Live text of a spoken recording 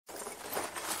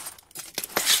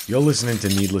You're listening to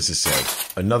Needless to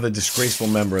Say, another disgraceful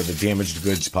member of the Damaged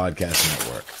Goods Podcast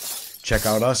Network. Check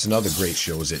out us and other great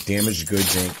shows at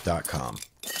damagedgoodsinc.com.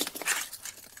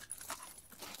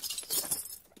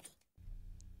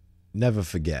 Never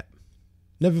forget.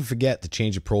 Never forget to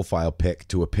change your profile pic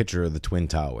to a picture of the Twin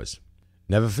Towers.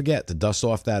 Never forget to dust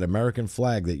off that American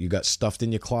flag that you got stuffed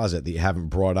in your closet that you haven't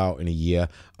brought out in a year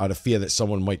out of fear that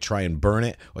someone might try and burn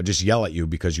it or just yell at you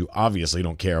because you obviously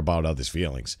don't care about others'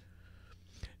 feelings.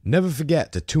 Never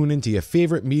forget to tune into your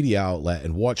favorite media outlet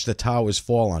and watch the towers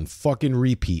fall on fucking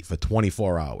repeat for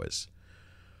 24 hours.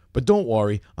 But don't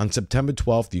worry, on September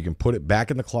 12th you can put it back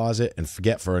in the closet and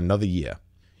forget for another year.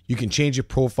 You can change your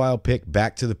profile pic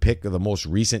back to the pic of the most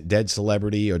recent dead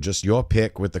celebrity or just your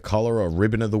pic with the color or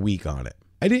ribbon of the week on it.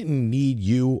 I didn't need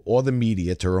you or the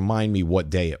media to remind me what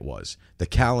day it was. The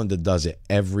calendar does it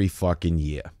every fucking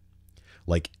year.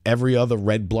 Like every other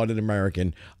red-blooded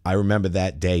American, I remember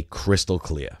that day crystal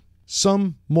clear.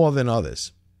 Some more than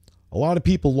others. A lot of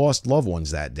people lost loved ones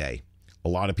that day. A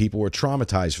lot of people were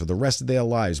traumatized for the rest of their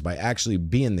lives by actually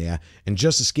being there and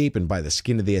just escaping by the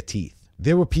skin of their teeth.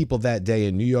 There were people that day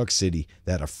in New York City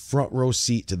that had a front row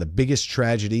seat to the biggest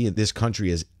tragedy this country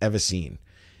has ever seen,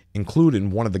 including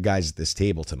one of the guys at this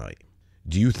table tonight.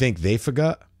 Do you think they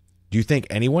forgot? Do you think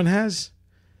anyone has?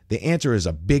 The answer is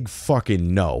a big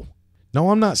fucking no. Now,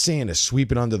 I'm not saying to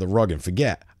sweep it under the rug and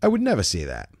forget. I would never say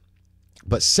that.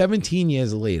 But 17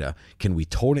 years later, can we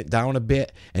tone it down a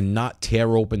bit and not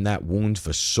tear open that wound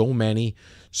for so many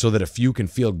so that a few can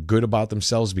feel good about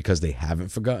themselves because they haven't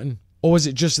forgotten? Or is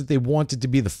it just that they wanted to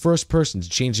be the first person to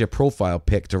change their profile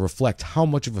pic to reflect how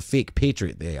much of a fake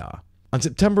patriot they are? On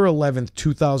September 11th,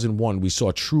 2001, we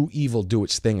saw true evil do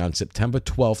its thing. On September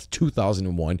 12th,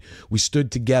 2001, we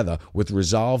stood together with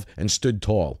resolve and stood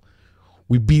tall.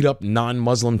 We beat up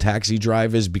non-Muslim taxi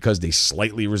drivers because they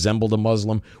slightly resembled a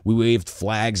Muslim. We waved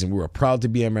flags and we were proud to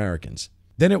be Americans.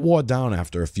 Then it wore down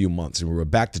after a few months and we were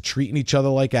back to treating each other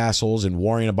like assholes and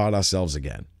worrying about ourselves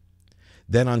again.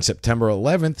 Then on September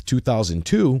 11th,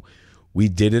 2002, we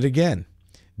did it again.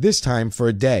 This time for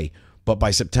a day, but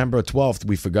by September 12th,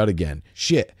 we forgot again.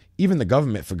 Shit, even the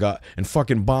government forgot and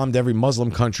fucking bombed every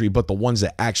Muslim country but the ones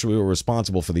that actually were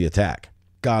responsible for the attack.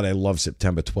 God, I love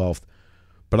September 12th.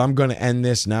 But I'm going to end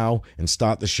this now and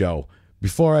start the show.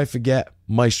 Before I forget,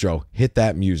 Maestro, hit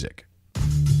that music.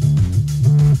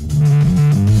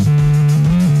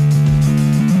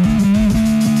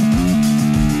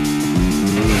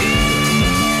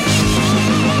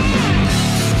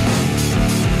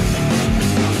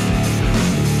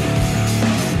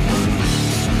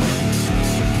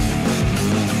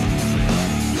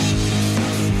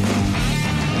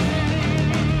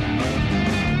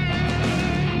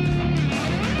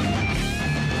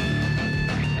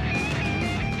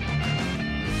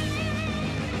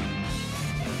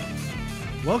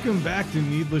 Welcome back to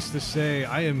Needless to Say.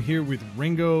 I am here with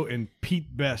Ringo and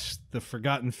Pete Best, the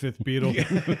forgotten fifth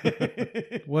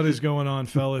Beatle. What is going on,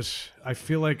 fellas? I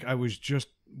feel like I was just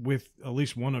with at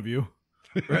least one of you.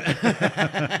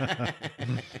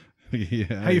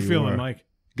 Yeah. How you feeling, Mike?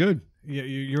 Good. Yeah,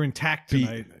 you're intact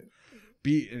tonight.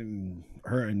 Beat and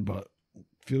hurting, but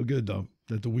feel good though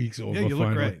that the week's over. Yeah, you look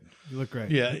finally. great. You look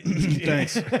great. Yeah,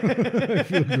 thanks. I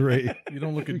feel great. You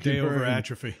don't look a day over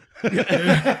atrophy.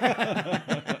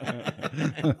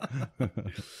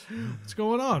 What's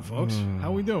going on, folks?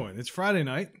 How we doing? It's Friday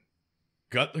night.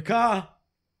 Got the car.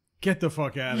 Get the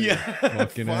fuck out of here.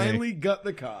 Finally got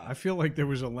the car. I feel like there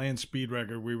was a land speed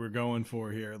record we were going for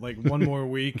here. Like one more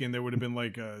week and there would have been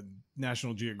like a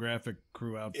National Geographic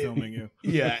crew out filming you.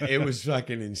 Yeah, it was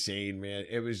fucking insane, man.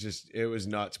 It was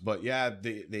nuts. But yeah,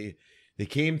 they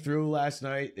came through last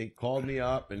night. They called me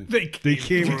up and They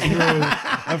came through.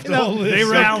 After all this, they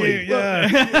rallied.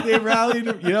 Yeah, they rallied.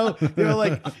 You know, they were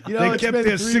like, you know, they it's kept been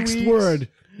their 3 sixth weeks, word.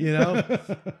 you know,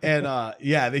 and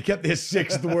yeah, they kept their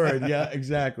sixth word. Yeah,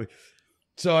 exactly.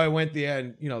 So I went there,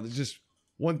 and you know, there's just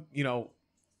one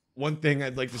thing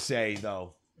I'd like to say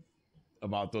though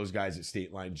about those guys at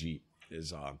State Line Jeep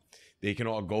is they can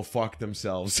all go fuck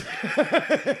themselves.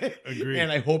 Agreed.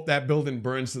 And I hope that building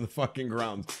burns to the fucking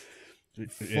ground.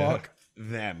 Fuck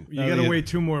them. You got to wait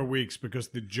 2 more weeks because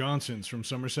the Johnsons from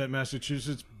Somerset,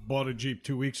 Massachusetts bought a Jeep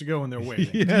 2 weeks ago and they're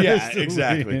waiting. Yeah,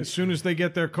 exactly. As soon as they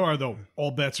get their car, though,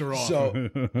 all bets are off. So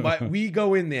we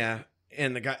go in there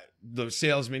and the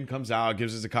salesman comes out,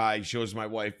 gives us a car, he shows my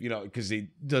wife, you know, because he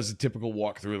does a typical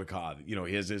walk through the car. You know,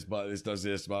 here's this, but this does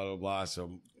this, blah, blah, blah.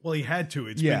 So, well, he had to.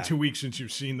 It's Yeah. been 2 weeks since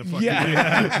you've seen the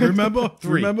fucking Remember?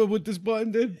 3. Remember what this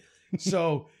button did?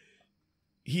 So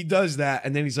he does that,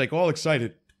 and then he's like all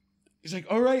excited. He's like,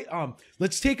 all right,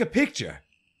 let's take a picture.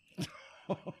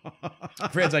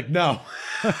 Fred's like, no.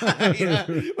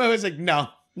 I was like, no,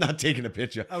 not taking a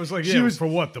picture. I was like, She yeah, was- for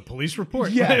what? The police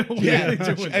report? Yeah, What yeah. are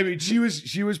they doing? I mean, she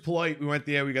was polite. We went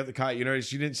there. We got the car. You know,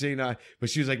 she didn't say no, but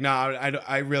she was like, "No,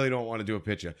 I really don't want to do a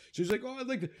picture." She was like, "Oh, I'd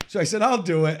like to." So I said, "I'll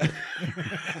do it."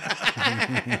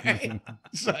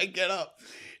 So I get up,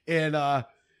 and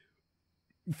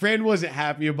Fran wasn't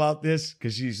happy about this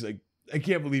because she's like, "I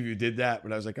can't believe you did that."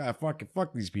 But I was like,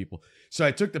 fuck these people." So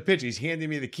I took the picture. He's handing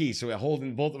me the key. So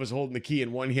both of us holding the key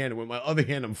in one hand, and with my other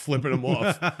hand, I'm flipping him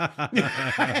off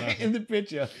in the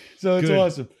picture. So it's Good.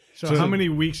 awesome. So how many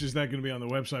weeks is that going to be on the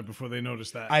website before they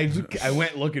notice that? I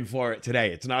went looking for it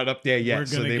today. It's not up there yet. We're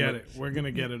going to get it. We're going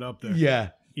to get it up there. Yeah.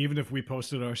 Even if we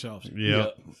post it ourselves. Yeah.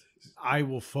 I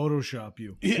will Photoshop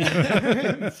you.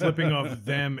 Flipping off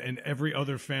them and every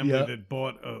other family Yeah. that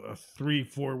bought a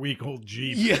 3-4 week old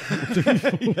Jeep. Yeah.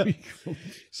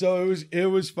 So it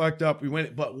was fucked up. We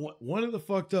went, but one of the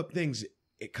fucked up things,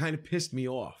 it kind of pissed me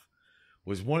off,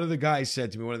 was one of the guys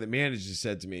said to me, one of the managers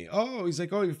said to me, "Oh, he's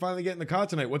like, oh, you're finally getting the car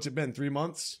tonight. What's it been, 3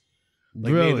 months?"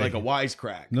 Like Really? made like a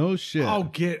wisecrack. No shit. Oh,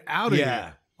 get out of Yeah.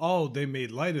 here. Oh, they made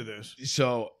light of this.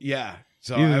 So yeah.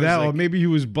 So Either I was that or like, maybe he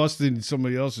was busting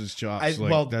somebody else's chops. That's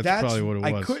probably what it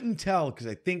was. I couldn't tell because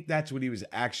I think that's what he was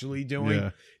actually doing. Yeah.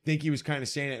 I think he was kind of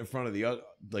saying it in front of the other,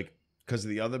 like, because of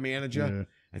the other manager.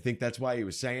 Yeah. I think that's why he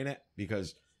was saying it,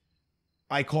 because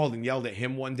I called and yelled at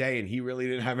him one day and he really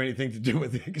didn't have anything to do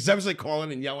with it, because I was like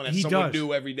calling and yelling at He someone does.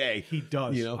 new every day. He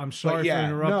does. You know? I'm sorry But yeah,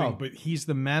 for interrupting, no. but he's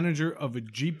the manager of a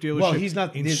Jeep dealership Well, he's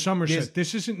not- in there's- Somerset. there's-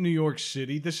 This isn't New York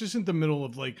City. This isn't the middle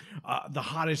of like the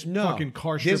hottest No, fucking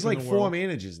car strip there's like in the 4 world.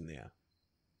 managers in there.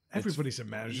 Everybody's a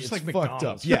manager. It's It's like fucked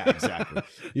McDonald's. up. Yeah, exactly.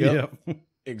 Yep.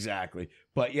 Exactly.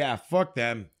 But yeah, fuck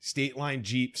them. State Line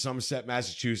Jeep, Somerset,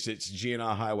 Massachusetts,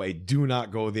 GNR Highway. Do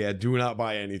not go there. Do not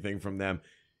buy anything from them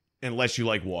unless you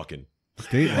like walking.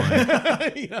 State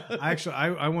line. You know? Actually,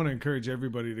 I want to encourage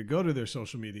everybody to go to their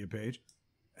social media page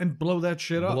and blow that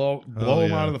shit up. Blow Oh, them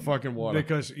yeah. out of the fucking water.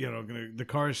 Because, the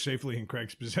car is safely in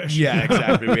Craig's possession. Yeah,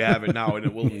 exactly. We have it now, and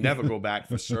it will never go back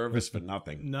for service for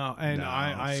nothing. No, and No,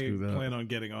 I screw that. plan on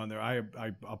getting on there. I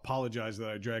apologize that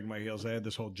I dragged my heels. I had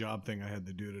this whole job thing I had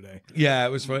to do today. Yeah, it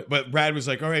was fun. But Brad was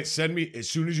like, "All right, send me as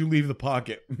soon as you leave the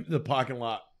parking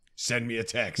lot. Send me a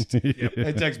text."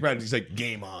 I text Brad. And he's like,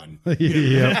 "Game on."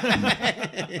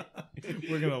 Yep.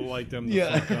 We're gonna light them the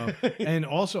Yeah. fuck up. And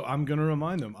also, I'm gonna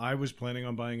remind them. I was planning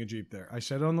on buying a Jeep there. I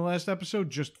said on the last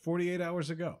episode, just 48 hours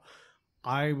ago,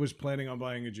 I was planning on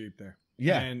buying a Jeep there.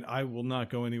 Yeah. and I will not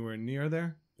go anywhere near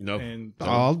there. No. And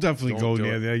I'll definitely Don't go do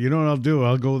near it. there. You know what I'll do?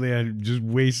 I'll go there and just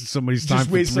waste somebody's time Just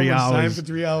for waste 3 someone's time hours. for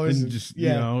 3 hours. And just,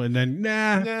 yeah. you know, and then,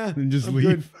 nah, and just I'm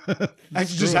leave.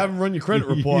 Actually, just have him run your credit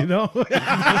report. You know? No,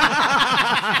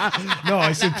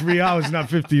 I said 3 hours,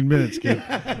 not 15 minutes, kid.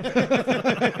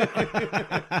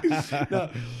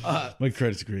 My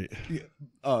credit's great.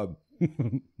 No,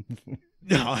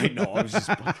 I know. I was just,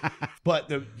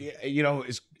 but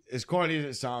as corny as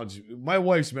it sounds, my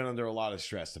wife's been under a lot of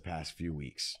stress the past few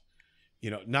weeks.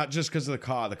 Not just because of the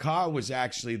car. The car was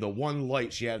actually the one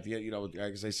light she had at the end.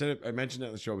 As I said, I mentioned it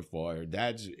on the show before. Her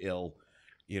dad's ill.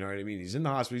 You know what I mean? He's in the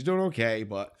hospital. He's doing okay,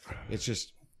 but it's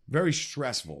just very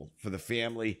stressful for the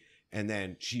family. And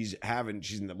then she's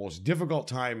in the most difficult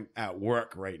time at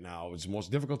work right now. It's the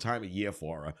most difficult time of year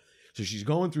for her. So she's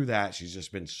going through that. She's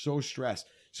just been so stressed.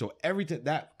 So every time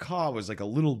that car was like a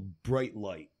little bright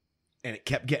light, and it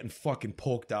kept getting fucking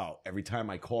poked out every time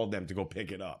I called them to go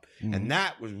pick it up. Mhm. And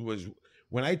that was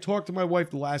when I talked to my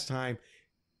wife the last time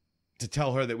to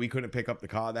tell her that we couldn't pick up the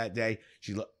car that day.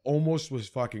 She almost was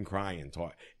fucking crying.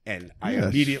 And I Yeah,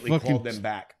 immediately fucking- called them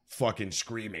back fucking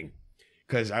screaming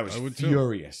because I was I would too.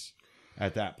 furious.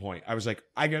 At that point, I was like,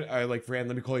 I like, Fran,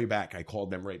 let me call you back. I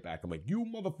called them right back. I'm like, you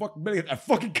motherfucker, better get that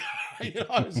fucking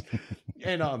car.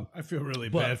 And I feel really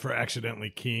But- bad for accidentally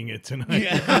keying it tonight.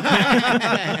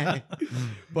 yeah.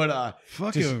 But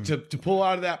Fuck just him. to pull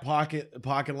out of that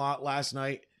parking lot last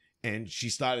night, and she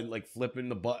started like flipping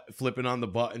on the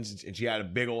buttons, and she had a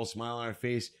big old smile on her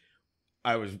face.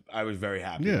 I was very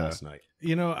happy Yeah. last night.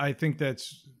 I think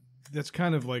that's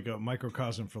kind of like a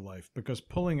microcosm for life, because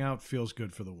pulling out feels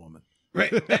good for the woman. Right.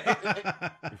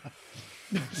 I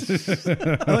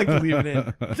like to leave it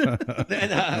in.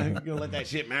 Then I'm gonna let that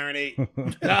shit marinate.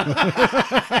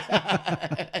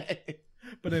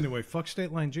 But anyway, fuck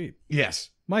State Line Jeep. Yes.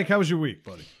 Mike, how was your week,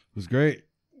 buddy? It was great.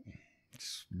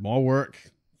 Small work.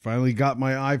 Finally got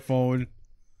my iPhone.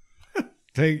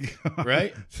 Thank God.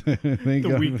 Right? Thank The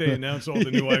God. week they announce all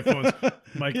the new iPhones,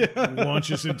 Mike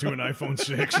launches into an iPhone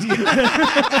 6.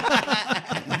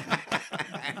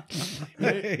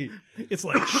 hey, It's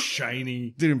like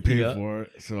shiny. didn't pay Yeah. for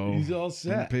it, so He's all didn't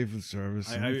set. pay for the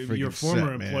service. I'm Your freaking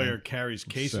former set, man. employer carries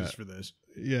cases Set. for this.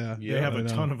 Yeah, They have I a know.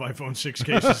 ton of iPhone 6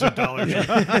 cases at Dollar Tree.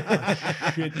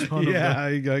 A shit ton of Yeah,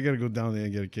 them. I gotta go down there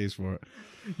and get a case for it.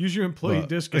 Use your employee But-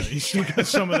 discount. You still got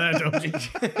some of that, don't you?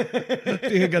 I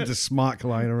think I got the smart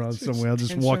lying around somewhere. I'll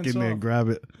just 10 walk cents in there off. and grab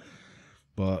it.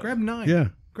 But Grab 9. yeah,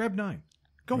 Grab 9.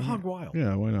 Go hog wild.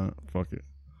 yeah, why not? Fuck it.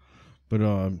 But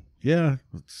yeah,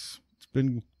 it's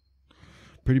been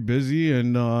pretty busy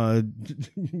and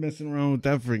messing around with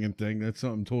that friggin' thing. That's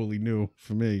something totally new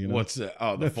for me. You know? What's that?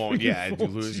 Oh, the That phone. freaking Yeah, you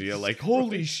phone. lose it. You're Jesus like,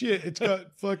 holy shit! It's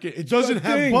got fucking. It doesn't got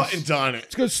have things. buttons on it.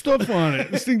 It's got stuff on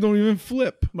it. This thing don't even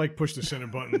flip. Mike pushed the center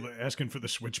button asking for the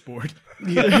switchboard.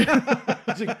 Yeah.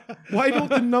 It's like, why don't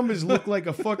the numbers look like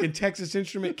a fucking Texas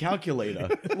Instrument calculator?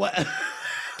 What?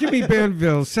 Give me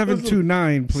Banville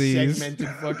 729, please. Segmented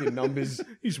fucking numbers.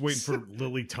 He's waiting for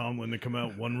Lily Tomlin to come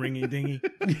out. 1 ringy dingy, 2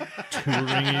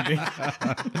 ringy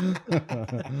dingy.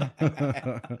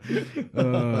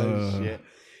 Oh, shit.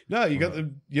 No, you got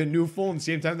your new phone.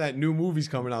 Same time that new movie's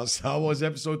coming out, Star Wars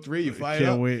Episode 3. You fired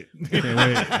Can't up. wait. Can't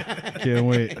wait. Can't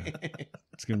wait.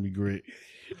 It's gonna be great.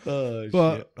 Oh,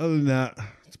 But shit. other than that,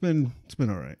 it's been all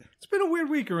right. It's been a weird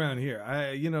week around here.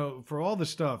 For all the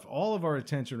stuff, all of our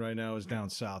attention right now is down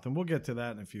south, and we'll get to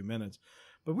that in a few minutes.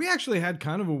 But we actually had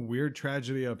kind of a weird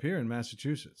tragedy up here in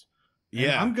Massachusetts. And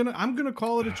Yeah. I'm gonna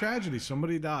call it a tragedy.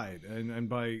 Somebody died, and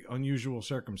by unusual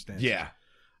circumstances. Yeah.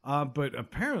 But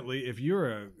apparently, if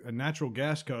you're a natural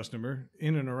gas customer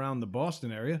in and around the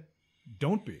Boston area,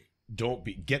 don't be. Don't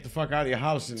be. Get the fuck out of your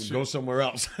house and go somewhere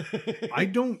else. I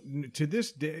don't, to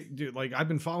this day, dude, like I've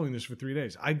been following this for 3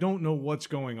 days. I don't know what's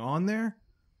going on there,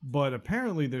 but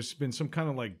apparently there's been some kind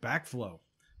of like backflow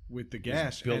with the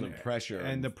gas. building pressure.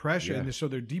 And the pressure. Yeah. And so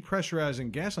they're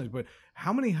depressurizing gas lines. But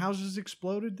how many houses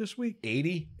exploded this week?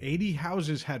 80? 80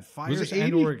 houses had fires it and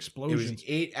 80? or It explosions. was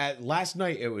 8 at last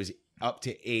night. It was up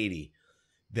to 80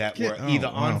 that were Oh, either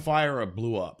wow. on fire or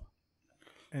blew up.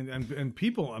 And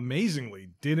people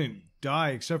amazingly didn't die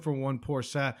except for one poor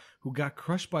sap who got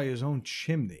crushed by his own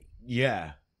chimney.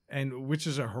 Yeah. And which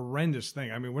is a horrendous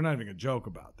thing. I mean, we're not even gonna joke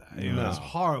about that. You know, No. it's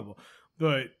horrible.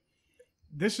 But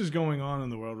this is going on in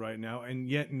the world right now, and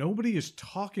yet nobody is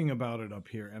talking about it up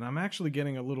here. And I'm actually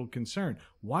getting a little concerned.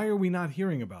 Why are we not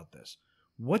hearing about this?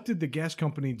 What did the gas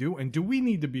company do? And do we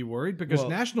need to be worried? Because Well-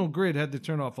 National Grid had to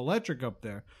turn off electric up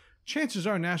there. Chances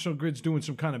are National Grid's doing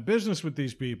some kind of business with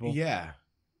these people. Yeah.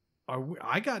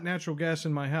 I got natural gas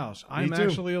in my house. I'm too.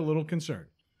 actually a little concerned.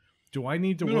 Do I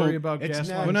need to No, worry about It's, gas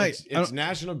na- lines? When I- it's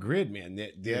National Grid, man.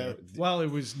 Well,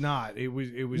 it was not. It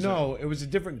was No, it was a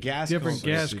different gas different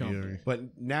company. gas Subsidiary. company.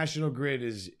 But National Grid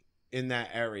is in that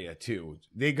area too.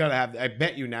 They gotta have. I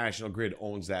bet you National Grid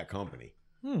owns that company.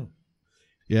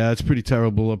 Yeah, it's pretty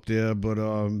terrible up there. But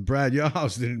Brad, your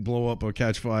house didn't blow up or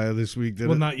catch fire this week, did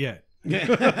Well, it? not yet.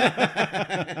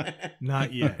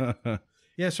 Not yet.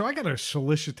 Yeah, so I got a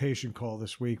solicitation call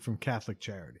this week from Catholic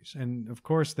Charities. And of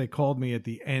course, they called me at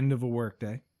the end of a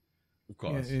workday. Of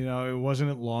course. You know, it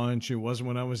wasn't at lunch. It wasn't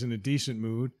when I was in a decent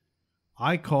mood.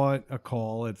 I caught a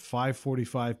call at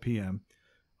 5:45 p.m.,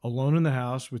 alone in the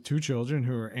house with 2 children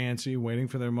who are antsy, waiting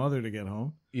for their mother to get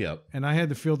home. Yep. And I had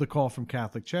to field the call from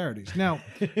Catholic Charities. Now,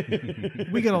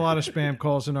 we get a lot of spam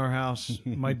calls in our house.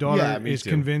 My daughter Yeah, me is too.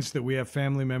 convinced that we have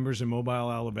family members in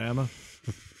Mobile, Alabama.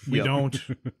 We Yep. don't,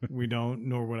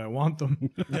 nor would I want them.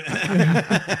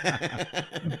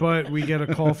 But we get a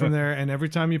call from there, and every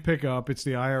time you pick up, it's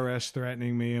the IRS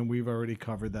threatening me, and we've already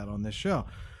covered that on this show.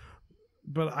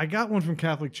 But I got one from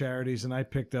Catholic Charities, and I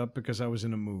picked up because I was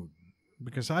in a mood.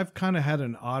 Because I've kind of had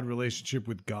an odd relationship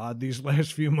with God these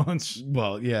last few months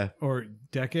Well, yeah. or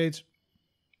decades.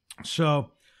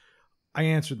 So I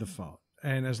answered the phone.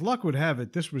 And as luck would have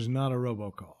it, this was not a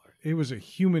robocaller. It was a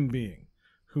human being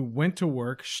who went to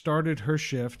work, started her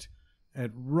shift at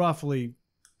roughly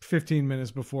 15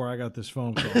 minutes before I got this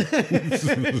phone call.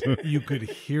 You could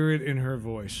hear it in her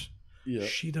voice. Yeah.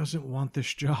 She doesn't want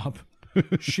this job.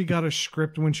 She got a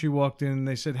script when she walked in, and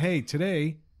they said, "Hey,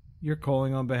 today you're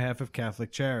calling on behalf of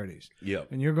Catholic Charities.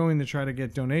 Yep. And you're going to try to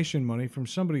get donation money from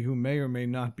somebody who may or may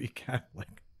not be Catholic."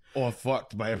 Or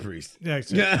fucked by a priest.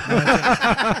 That's it.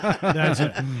 That's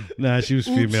it. Nah, she was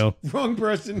female. Wrong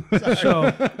person. Sorry.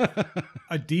 So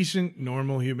a decent,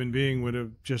 normal human being would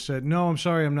have just said, "No, I'm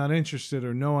sorry, I'm not interested,"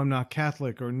 or "No, I'm not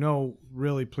Catholic," or "No,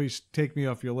 really, please take me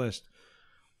off your list."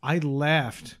 I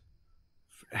laughed.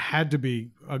 Had to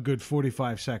be a good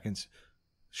 45 seconds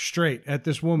straight at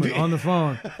this woman on the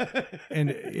phone. And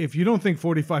if you don't think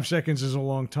 45 seconds is a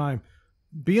long time,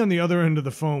 be on the other end of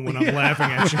the phone when I'm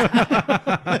laughing at you.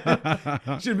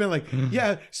 Should have been like,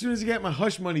 yeah, as soon as I get my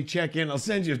hush money check in, I'll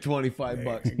send you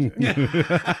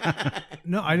 $25.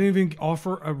 No, I didn't even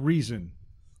offer a reason.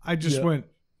 I just went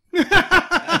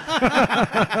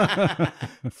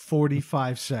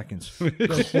 45 seconds.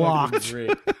 Clocked.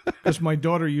 Because my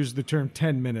daughter used the term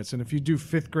 10 minutes. And if you do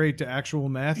 5th grade to actual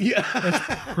math,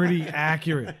 that's pretty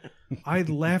accurate. I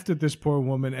laughed at this poor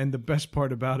woman. And the best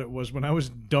part about it was when I was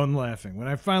done laughing, when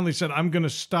I finally said, I'm going to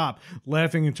stop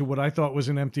laughing into what I thought was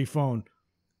an empty phone,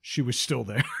 she was still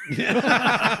there.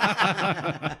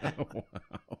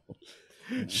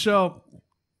 So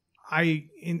I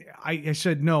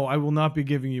said, no, I will not be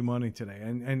giving you money today.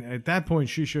 And at that point,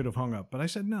 she should have hung up. But I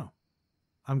said, no,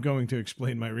 I'm going to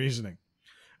explain my reasoning.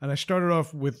 And I started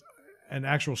off with an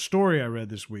actual story I read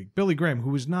this week. Billy Graham,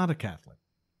 who is not a Catholic.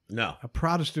 No. A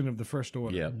Protestant of the first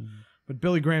order. Yeah. But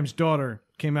Billy Graham's daughter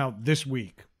came out this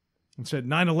week and said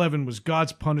 9/11 was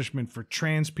God's punishment for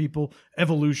trans people,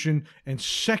 evolution, and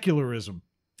secularism.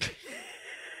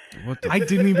 I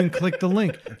didn't even click the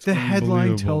link. The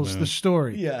headline tells the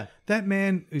story. Yeah. That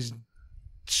man is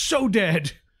so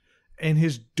dead. And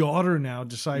his daughter now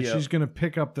decides she's going to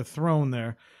pick up the throne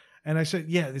there. And I said,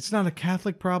 yeah, it's not a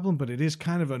Catholic problem, but it is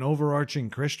kind of an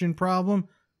overarching Christian problem.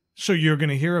 So you're going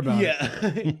to hear about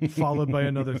it. Followed by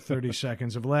another 30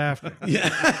 seconds of laughter.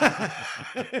 Yeah.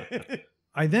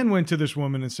 I then went to this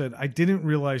woman and said, I didn't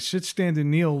realize Sit, Stand, and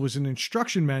Kneel was an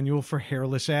instruction manual for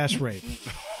hairless ass rape.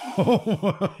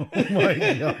 Oh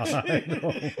my God.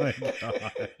 Oh my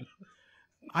God.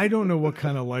 I don't know what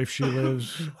kind of life she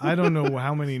lives. I don't know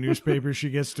how many newspapers she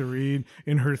gets to read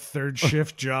in her third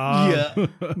shift job,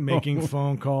 making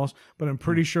phone calls. But I'm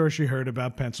pretty sure she heard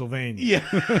about Pennsylvania.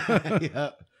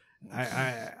 Yeah.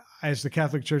 I, as the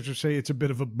Catholic Church would say, it's a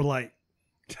bit of a blight.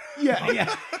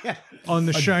 Yeah. On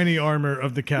the shiny armor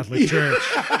of the Catholic Church.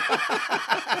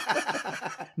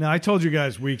 Now, I told you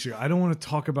guys weeks ago, I don't want to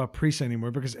talk about priests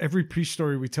anymore because every priest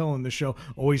story we tell on the show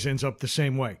always ends up the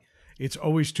same way. It's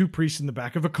always two priests in the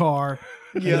back of a car.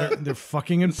 Yeah, they're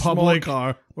fucking in public,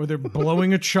 car. Or they're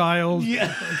blowing a child.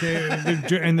 Yeah, okay,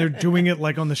 and they're doing it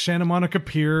like on the Santa Monica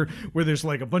Pier, where there's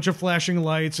like a bunch of flashing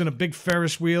lights and a big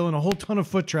Ferris wheel and a whole ton of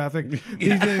foot traffic.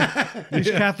 These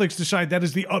Catholics decide that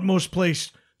is the utmost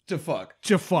place to fuck.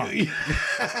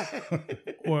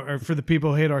 Or for the people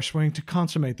who hate our swing, to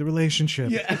consummate the relationship.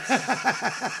 Yeah.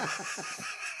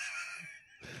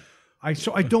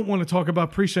 So I don't want to talk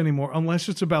about priests anymore unless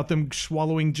it's about them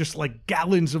swallowing just like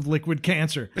gallons of liquid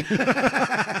cancer.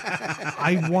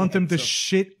 I want them to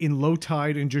shit in low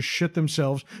tide and just shit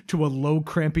themselves to a low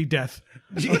crampy death.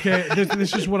 Okay,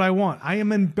 this is what I want. I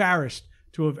am embarrassed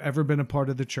to have ever been a part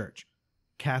of the church,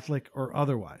 Catholic or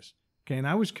otherwise. Okay, and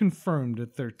I was confirmed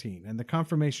at 13, and the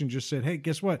confirmation just said, hey,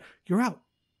 guess what? You're out.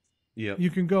 Yeah, you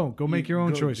can go make your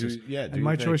own choices. And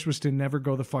my choice was to never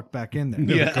go the fuck back in there.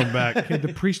 Never come back. Okay,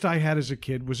 the priest I had as a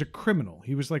kid was a criminal.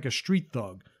 He was like a street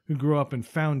thug who grew up and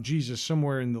found Jesus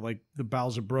somewhere in the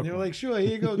bowels of Brooklyn. They were like, sure, here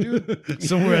you go, dude.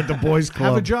 Somewhere at the boys club.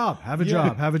 Have a job. Have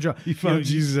a job. He found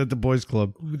Jesus at the boys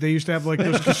club. They used to have like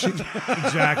those casinos.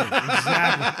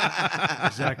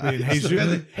 Exactly. And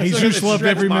Jesus loved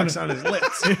every minute on his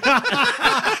lips.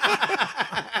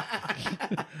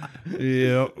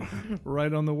 Yep.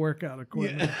 Right on the workout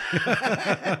equipment.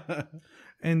 Yeah.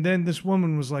 And then this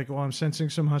woman was like, well, I'm sensing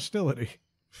some hostility.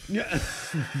 Yeah.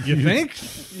 You think?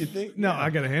 You think? No,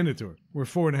 I got to hand it to her. We're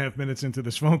 4.5 minutes into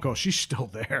this phone call. She's still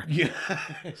there. Yeah.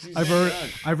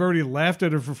 I've already laughed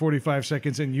at her for 45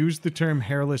 seconds and used the term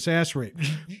hairless ass rape,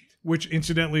 which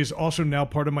incidentally is also now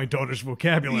part of my daughter's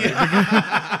vocabulary.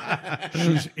 Yeah.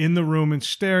 She's in the room and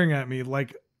staring at me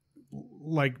like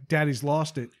Daddy's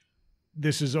lost it.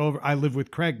 This is over. I live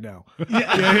with Craig now.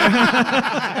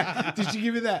 Yeah. Did she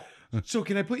give you that? So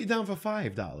can I put you down for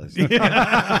 $5?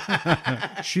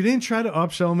 Yeah. She didn't try to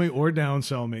upsell me or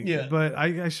downsell me. Yeah. But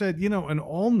I said, an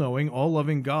all-knowing,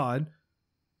 all-loving God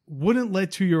wouldn't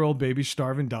let 2-year-old babies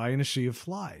starve and die in a sea of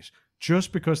flies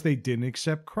just because they didn't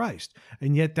accept Christ.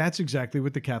 And yet that's exactly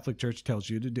what the Catholic Church tells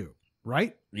you to do.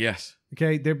 Right? Yes.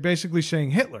 Okay. They're basically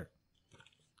saying Hitler,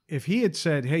 if he had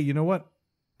said, hey, you know what?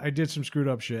 I did some screwed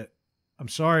up shit. I'm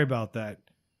sorry about that.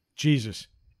 Jesus,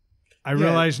 I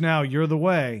realize now you're the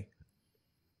way.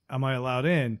 Am I allowed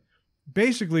in?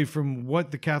 Basically, from what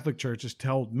the Catholic Church has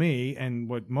told me and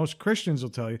what most Christians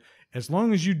will tell you, as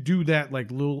long as you do that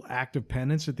like little act of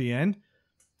penance at the end, it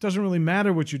doesn't really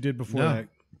matter what you did before that.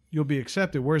 You'll be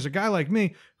accepted. Whereas a guy like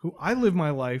me, who I live my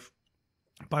life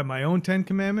by my own 10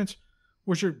 commandments,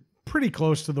 which are pretty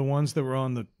close to the ones that were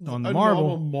on the marble.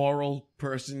 Normal moral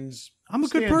person's I'm a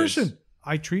standards. good person.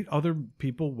 I treat other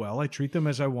people well. I treat them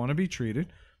as I want to be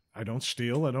treated. I don't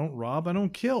steal. I don't rob. I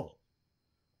don't kill.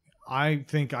 I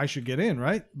think I should get in,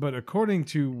 right? But according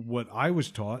to what I was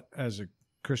taught as a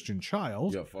Christian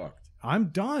child, You're fucked. I'm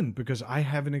done because I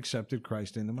haven't accepted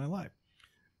Christ into my life.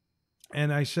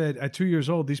 And I said, at 2 years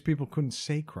old, these people couldn't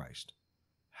say Christ.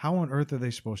 How on earth are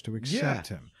they supposed to accept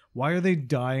him? Why are they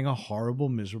dying a horrible,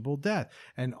 miserable death?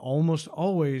 And almost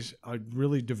always a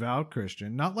really devout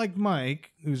Christian, not like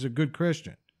Mike, who's a good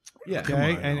Christian. Yeah.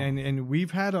 Okay. And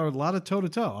we've had a lot of toe to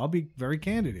toe. I'll be very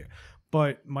candid here.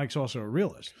 But Mike's also a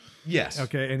realist. Yes.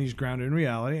 Okay. And he's grounded in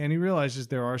reality, and he realizes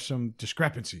there are some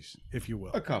discrepancies, if you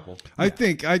will. A couple. I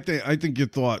think your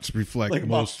thoughts reflect Like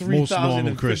most about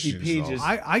normal 3,050 Christians. pages.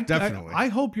 I Definitely. I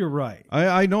hope you're right.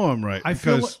 I know I'm right. I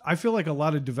because feel like a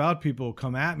lot of devout people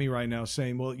come at me right now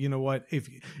saying, well, you know what? If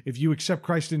you accept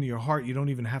Christ into your heart, you don't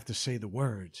even have to say the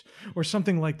words or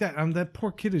something like that. That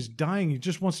poor kid is dying. He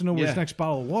just wants to know where his next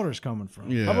bottle of water is coming from.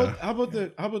 yeah. How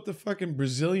about the fucking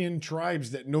Brazilian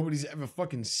tribes that nobody's ever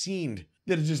fucking seen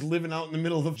that are just living out in the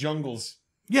middle of the jungles?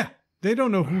 Yeah. They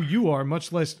don't know who you are,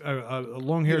 much less a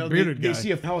long-haired bearded guy. They see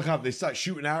a helicopter, they start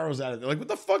shooting arrows at it. They're like, "What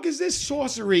the fuck is this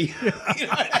sorcery? You know,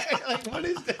 like, what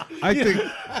is that?" I think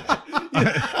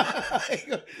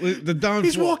the downfall.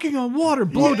 He's walking on water,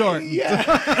 blow dart. Yeah.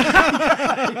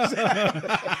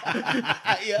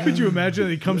 Could you imagine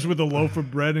that he comes with a loaf of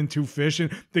bread and 2 fish,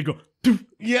 and they go, "Doof."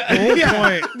 Yeah. The whole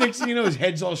Yeah. point. Next thing you know, his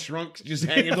head's all shrunk, just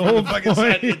hanging The from whole the fucking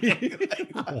side.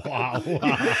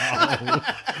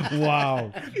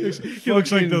 Wow. He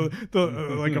looks like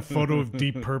like a photo of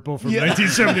Deep Purple from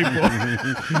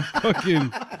 1974.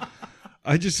 Fucking.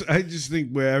 I just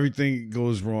think where everything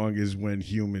goes wrong is when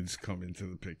humans come into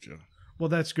the picture. Well,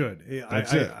 that's good.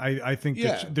 That's it. I think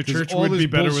Yeah, the 'cause church all would this be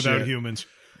better bullshit- without humans.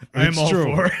 I am It's all true.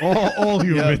 for it. All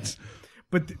humans.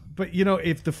 But you know,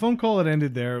 if the phone call had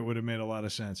ended there, it would have made a lot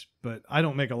of sense. But I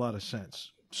don't make a lot of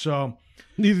sense. So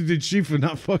Neither did she for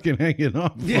not fucking hanging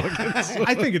up.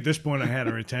 I think at this point I had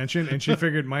her attention, and she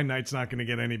figured my night's not going to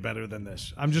get any better than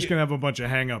this. I'm just going to have a bunch of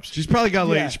hang-ups. She's probably got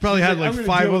like she probably had like I'm gonna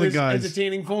 5 deal with other this guys.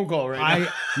 entertaining phone call right I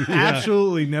now.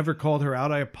 absolutely never called her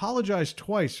out. I apologized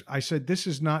twice. I said, "This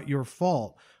is not your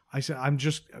fault." I said, "I'm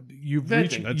just you've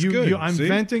Venting. reached That's good. I'm See?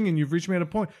 venting, and you've reached me at a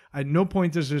point. At no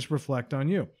point does this reflect on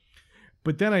you."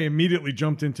 But then I immediately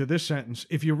jumped into this sentence: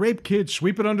 "If you rape kids,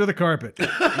 sweep it under the carpet.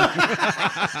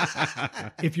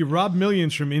 If you rob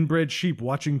millions from inbred sheep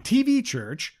watching TV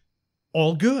church,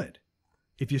 all good.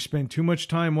 If you spend too much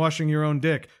time washing your own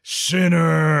dick,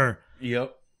 sinner.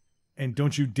 Yep. And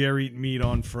don't you dare eat meat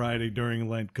on Friday during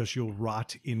Lent, because you'll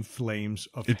rot in flames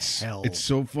of hell." It's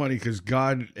so funny because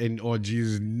God or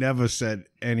Jesus never said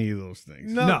any of those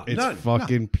things. No, It's none.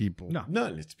 fucking people. No.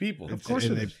 None. It's people. Of course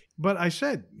and it is. But I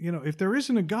said, you know, if there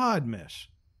isn't a God, miss,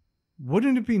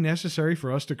 wouldn't it be necessary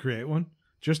for us to create one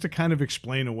just to kind of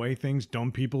explain away things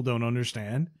dumb people don't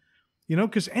understand? You know,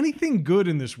 because anything good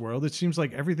in this world, it seems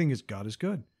like everything is God is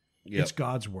good. Yep. It's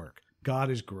God's work. God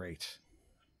is great.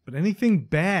 But anything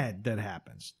bad that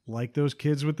happens, like those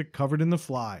kids with the covered in the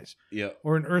flies, Yep.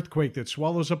 or an earthquake that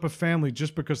swallows up a family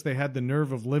just because they had the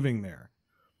nerve of living there,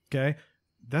 okay,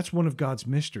 that's one of God's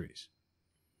mysteries.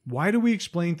 Why do we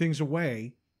explain things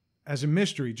away as a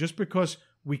mystery just because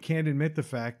we can't admit the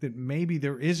fact that maybe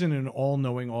there isn't an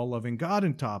all-knowing, all-loving God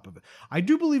on top of it? I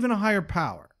do believe in a higher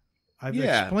power. I've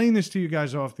explained this to you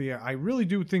guys off the air. I really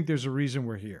do think there's a reason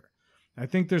we're here. I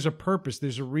think there's a purpose.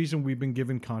 There's a reason we've been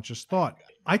given conscious thought.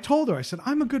 I told her, I said,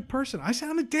 I'm a good person. I said,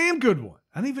 I'm a damn good one.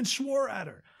 I didn't even swore at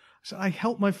her. I said, I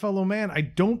help my fellow man. I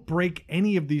don't break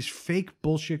any of these fake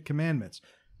bullshit commandments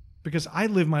because I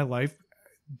live my life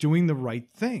doing the right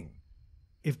thing.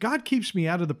 If God keeps me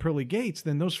out of the pearly gates,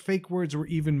 then those fake words were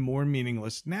even more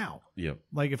meaningless now. Yep.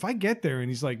 Like if I get there and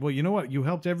he's like, well, you know what? You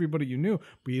helped everybody you knew,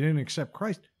 but you didn't accept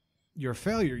Christ. You're a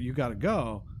failure. You got to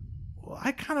go. Well,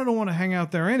 I kind of don't want to hang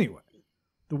out there anyway.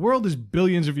 The world is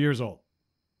billions of years old.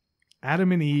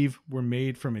 Adam and Eve were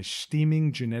made from a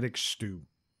steaming genetic stew,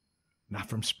 not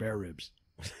from spare ribs.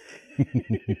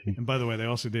 And by the way, they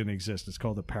also didn't exist. It's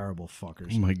called the parable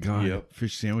fuckers. Oh my God. Yep.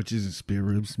 Fish sandwiches and spare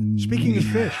ribs. Speaking of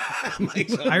fish,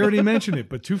 I already mentioned it,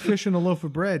 but 2 fish and a loaf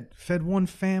of bread fed one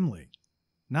family,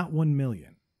 not 1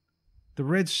 million. The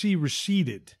Red Sea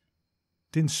receded,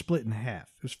 didn't split in half.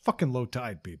 It was fucking low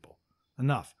tide, people.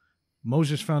 Enough.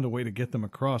 Moses found a way to get them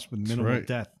across with minimal right.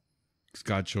 death.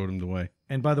 God showed him the way.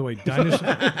 And by the way, dinosaurs.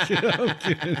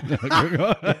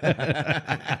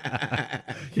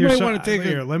 You might want to take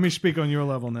here. Let me speak on your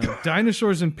level now.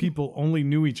 Dinosaurs and people only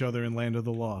knew each other in Land of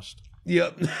the Lost.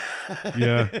 Yep.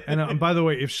 Yeah. And by the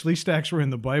way, if Sleestacks were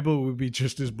in the Bible, it would be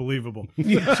just as believable.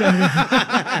 Since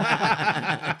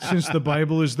the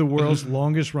Bible is the world's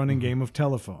longest running game of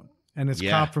telephone. And it's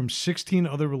Yeah. cop from 16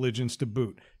 other religions to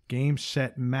boot. Game,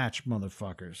 set, match,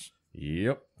 motherfuckers.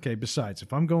 Yep. Okay, besides,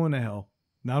 if I'm going to hell,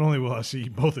 not only will I see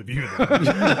both of you there,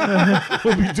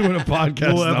 We'll be doing a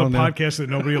podcast. we'll have a down there. podcast that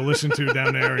nobody will listen to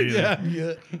down there either.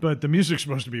 Yeah. But the music's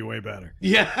supposed to be way better.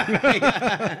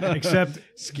 Yeah. Except one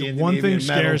Scandinavian thing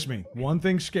metal. scares me. One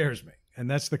thing scares me, and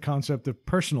that's the concept of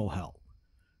personal hell.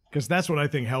 Because that's what I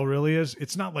think hell really is.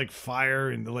 It's not like fire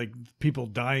and like people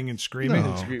dying and screaming.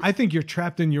 No. I think you're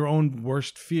trapped in your own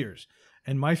worst fears.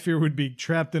 And my fear would be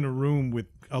trapped in a room with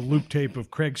a loop tape of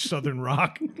Craig's Southern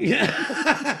Rock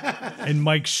and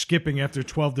Mike skipping after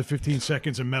 12 to 15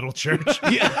 seconds of Metal Church.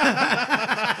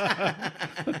 I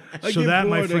So get that,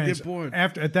 my bored, I friends, get bored.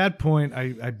 at that point,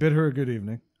 I bid her a good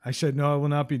evening. I said, no, I will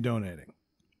not be donating.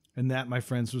 And that, my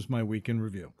friends, was my week in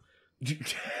review.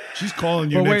 She's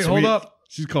calling you But wait, next hold week. up.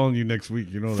 She's calling you next week.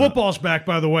 You know that. Football's back,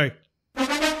 by the way.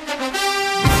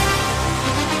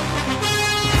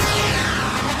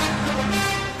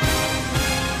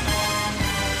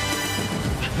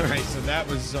 All right, so that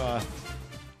was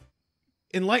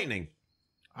enlightening.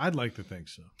 I'd like to think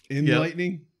so.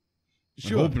 Enlightening?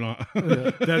 Sure. I hope not.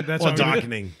 That's Or how I'm gonna-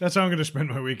 darkening. That's how I'm going to spend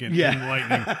my weekend. Yeah.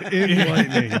 Enlightening.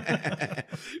 Enlightening.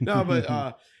 No,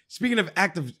 but speaking of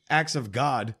acts of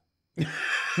God,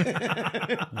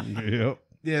 Yep.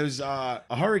 there's a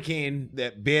hurricane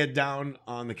that bared down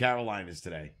on the Carolinas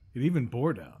today. It even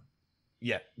bore down.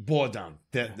 Yeah, bore down.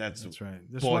 That's right.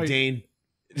 That's why Bourdain.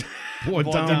 Board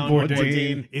Bore down, down, board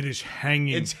Bourdain. down. it is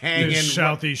hanging. It's hanging in the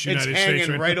southeast It's United hanging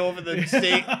States. right over the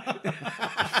state.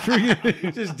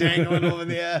 Just dangling over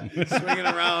there, swinging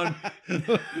around.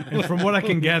 And from what I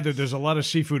can gather, there's a lot of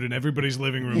seafood in everybody's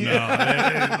living room now.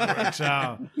 It works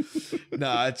out.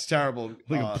 No, it's terrible.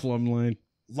 Like a plumb line.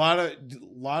 lot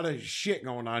of shit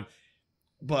going on,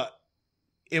 but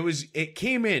it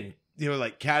came in. They were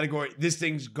like this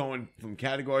thing's going from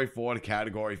category 4 to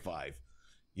category 5.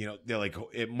 You know, they're like,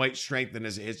 it might strengthen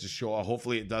as it hits the shore.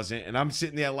 Hopefully it doesn't. And I'm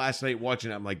sitting there last night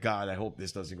watching it. I'm like, God, I hope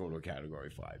this doesn't go to a category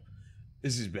 5.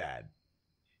 This is bad.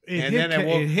 It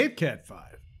hit Cat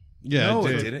 5. Yeah, No,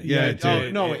 it it did. didn't. Yeah, Yeah, it oh,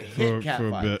 did. no, it hit for, Cat for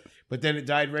a 5. bit. But then it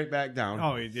died right back down.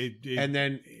 Oh, and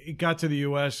then it got to the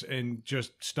U.S. and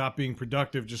just stopped being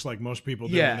productive, just like most people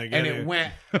do. yeah, when they get and here. it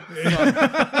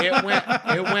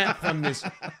went from this.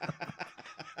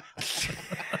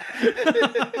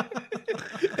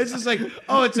 It's just like,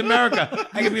 oh, it's America.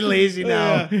 I can be lazy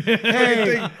now.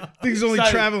 Hey, Things only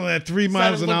started- traveling at 3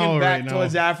 miles started an looking hour back right now.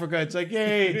 towards Africa. It's like,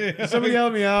 hey, somebody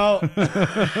help me out.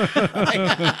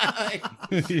 I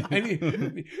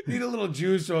need a little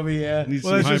juice over here. Needs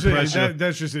Well, some that's high just pressure.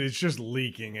 that's just it. It's just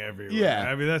leaking everywhere. Yeah.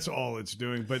 I mean that's all it's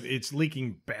doing, but it's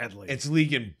leaking badly. It's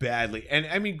leaking badly. And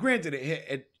I mean,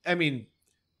 granted,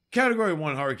 category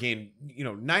 1 hurricane,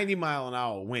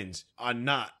 90-mile-an-hour winds are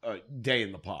not a day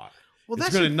in the park. well, It's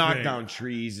that's going to the knock thing. down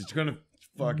trees. It's going to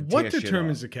fucking What tear shit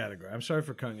determines up. the category? I'm sorry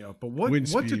for cutting you off, but what Wind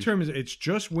speed. determines it's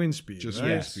just wind speed? Just right?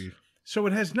 wind Yes. speed. So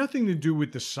it has nothing to do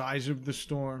with the size of the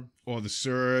storm Or the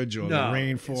surge or No, the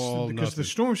rainfall. because the nothing.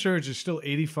 storm surge is still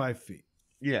 85 feet.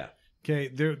 Yeah. Okay,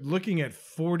 they're looking at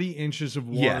 40 inches of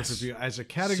water Yes. for you as a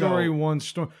Category So- 1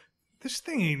 storm. This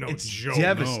thing ain't no It's joke. No,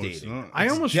 devastating. it's not. I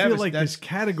It's almost feel like that's- this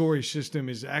category system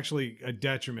is actually a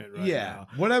detriment right Yeah. now.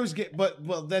 What I was getting,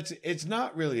 it's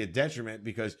not really a detriment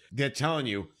because they're telling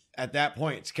you at that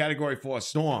point it's category 4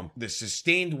 storm. The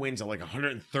sustained winds are like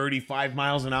 135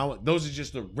 miles an hour. Those are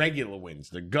just the regular winds.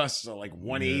 The gusts are like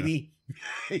 180.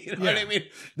 You know what I mean?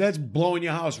 That's blowing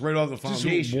your house right off the Just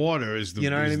foundation. water is the, You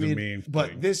know what is I the mean? main But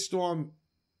thing. this storm,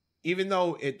 even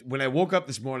though when I woke up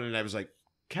this morning, I was like,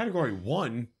 category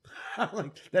 1, I'm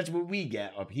like, that's what we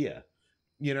get up here.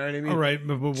 You know what I mean? All right,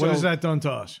 but what So- has that done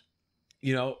to us?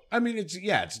 I mean,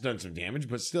 it's done some damage,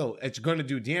 but still, it's going to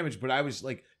do damage. But I was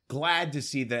like glad to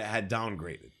see that it had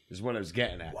downgraded. Is what I was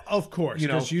getting at. Of course, You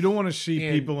know, because you don't want to see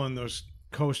and- people in those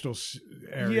coastal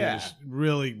areas Yeah.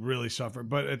 really, really suffer.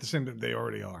 But at the same time, they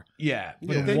already are. Yeah,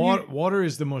 but Yeah. then Water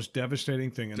is the most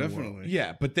devastating thing in the world. Definitely.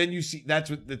 yeah, but then you see that's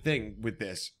what the thing with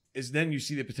this is. Then you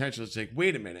see the potential. It's like,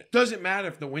 wait a minute, doesn't matter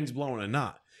if the wind's blowing or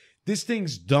not. This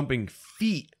thing's dumping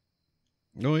feet,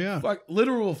 Oh, yeah.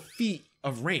 literal feet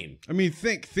of rain. I mean,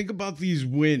 think about these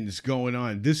winds going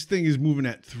on. This thing is moving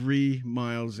at 3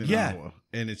 miles an Yeah. hour,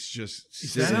 and it's just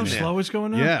Is that how there. slow it's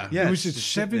going on? Yeah. Yeah, it was at it's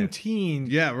just sitting there. 17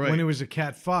 Yeah, right. when it was a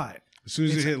Cat 5. As soon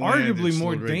as It's it hit land, arguably it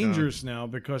more slowed right down. dangerous now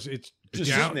because it's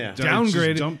just sitting there. downgraded,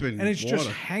 Just dumping and it's just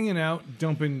water. hanging out,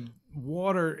 dumping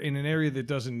water in an area that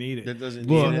doesn't need it. That doesn't.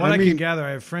 Well, need From it. what I, I can mean- gather,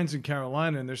 I have friends in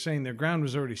Carolina, and they're saying their ground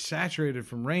was already saturated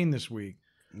from rain this week,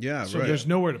 Yeah, so right. there's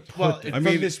nowhere to put Well, it. from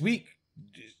mean- this week,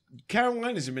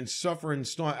 Carolinas have been suffering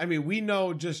storm. I mean, we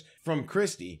know just from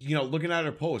Christy, looking at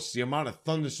her posts, the amount of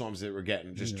thunderstorms that we're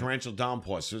getting, just torrential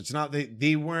downpours. So it's not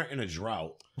they weren't in a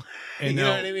drought. And you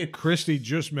know what I mean? Christy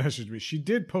just messaged me. She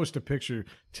did post a picture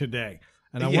today,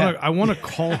 and I want to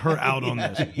call her out on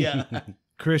this. Yeah,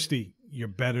 Christy, you're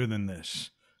better than this.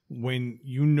 When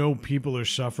people are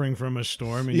suffering from a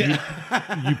storm and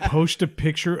you post a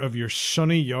picture of your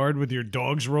sunny yard with your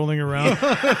dogs rolling around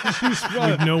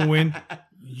with no wind,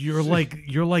 you're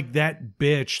like that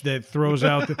bitch that throws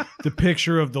out the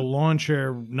picture of the lawn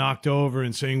chair knocked over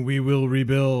and saying we will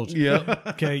rebuild. Yeah.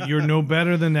 Okay, you're no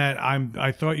better than that.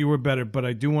 I thought you were better, but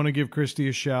I do want to give Christy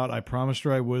a shout. I promised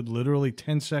her I would literally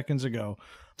 10 seconds ago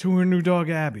to her new dog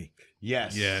Abby.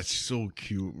 Yes. Yeah, it's so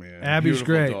cute, man. Abby's Beautiful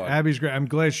great. dog. Abby's great. I'm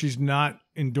glad she's not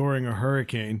enduring a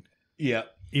hurricane, Yeah.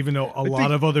 even though a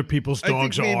lot of other people's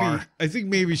dogs are. I think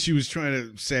maybe she was trying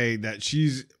to say that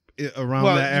she's around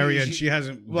Well, that area and she- she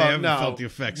hasn't. well, they haven't no. felt the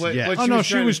effects What- yet. what Oh, she no, was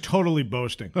she trying was to- totally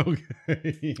boasting.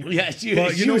 Okay. Yeah.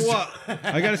 But you know was- what?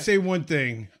 I gotta say one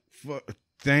thing.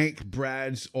 Thank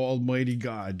Brad's almighty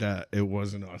God that it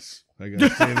wasn't us. I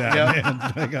gotta say that, Yep.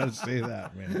 man. I gotta say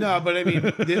that, man. No, but I mean,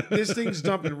 this thing's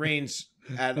dumping rains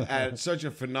at such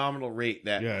a phenomenal rate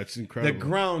that Yeah, it's the incredible.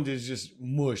 ground is just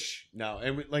mush now.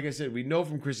 And like I said, we know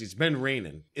from Chrissy, it's been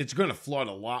raining. It's going to flood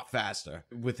a lot faster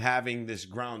with having this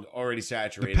ground already The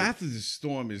saturated. path of the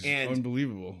storm is And-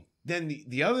 unbelievable. Then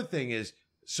the other thing is,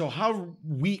 so how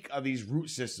weak are these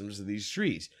root systems of these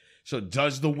trees? So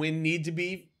does the wind need to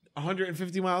be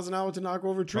 150 miles an hour to knock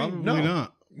over a tree? Probably No.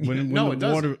 not. When No, the it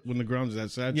doesn't. water, when the ground is that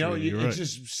saturated, you're it's right.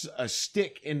 just a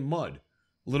stick in mud.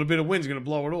 A little bit of wind's going to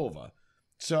blow it over.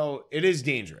 So it is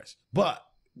dangerous. But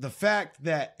the fact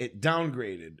that it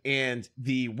downgraded and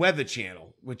the Weather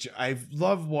Channel, which I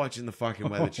love watching the fucking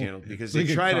Weather Channel because they Like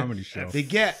a try comedy to, show. they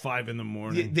get, 5 in the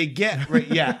morning. they get, right,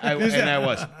 yeah, I was.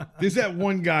 There's that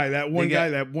one guy, that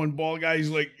one bald guy. He's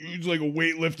like a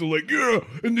weightlifter, like, yeah,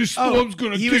 and this storm's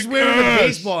gonna. He was kick wearing ass. a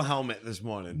baseball helmet this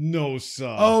morning. No,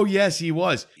 sir. Oh, yes, he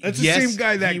was. That's the Yes, same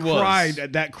guy that he was.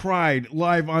 cried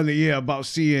live on the air about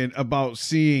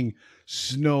seeing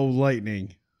snow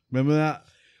lightning. Remember that?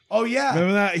 Oh, yeah.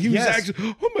 Remember that? He Yes. was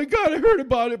actually, oh my God, I heard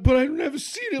about it, but I've never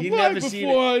seen it He'd live never seen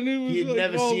before. it. And it was He'd like,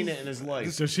 never oh, seen it in his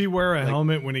life. Does he wear a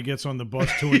helmet when he gets on the bus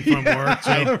to and from work?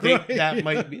 I too? think that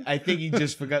might be. I think he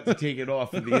just forgot to take it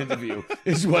off for the interview.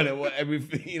 Is what it was. I mean,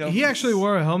 He actually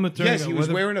wore a helmet during Yes, the he was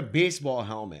weather- wearing a baseball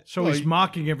helmet. So he's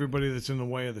mocking everybody that's in the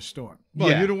way of the storm. Well,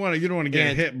 Yeah. you don't want to get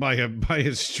And- hit by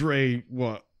a stray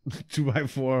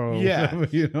 2x4 or Yeah,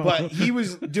 whatever, you know. but he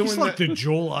was doing. He's like the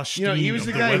Joel Osteen he was of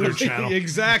the the guy who Weather was- Channel.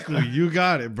 Exactly, you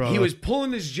got it, bro. he was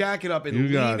pulling his jacket up and You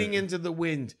got leaning it. into the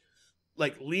wind,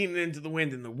 like leaning into the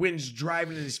wind, and the wind's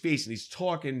driving in his face, and he's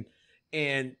talking,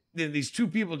 and then these two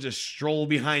people just stroll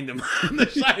behind him on the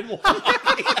sidewalk.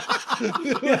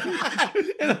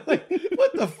 And I'm like,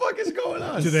 what the fuck is going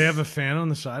on? Do they have a fan on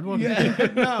the sidewalk? Yeah,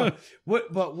 no.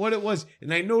 What it was,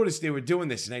 and I noticed they were doing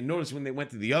this, and I noticed when they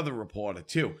went to the other reporter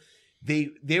too,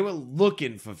 they were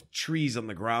looking for trees on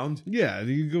the ground, Yeah,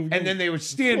 you go, and then they would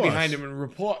stand Of course. behind him and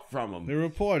report from they him.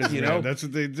 reported, You man. know? That's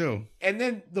what they do. And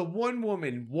then the one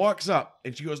woman walks up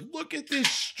and she goes, "Look at this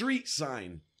street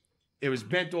sign." It was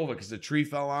bent over because the tree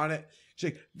fell on it.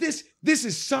 She's like, "This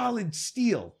is solid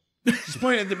steel." She's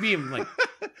pointing at the beam like,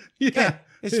 "Yeah,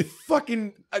 it's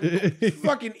fucking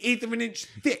fucking eighth of an inch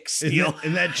thick steel."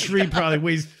 And that tree probably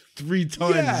weighs 3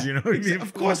 tons. Yeah, You know what I mean?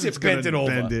 of course it's it bent gonna it over.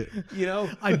 bend it. You know.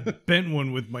 I bent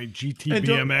one with my GT And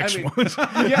don't- BMX I mean- once.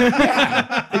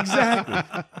 Yeah,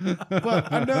 exactly.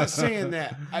 But I'm not saying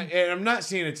that. And I'm not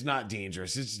saying it's not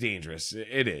dangerous. It's dangerous.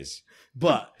 It is.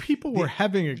 But People were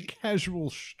having a casual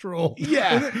stroll.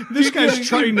 yeah, This guy's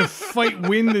trying to fight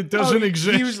wind that doesn't Oh,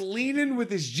 exist. He was leaning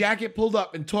with his jacket pulled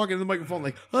up and talking to the microphone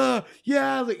like,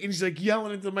 yeah, like, and he's like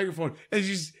yelling into the microphone. And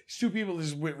just two people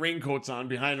just with raincoats on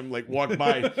behind him, like walk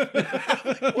by.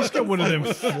 He's got one of them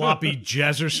floppy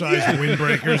jazzercise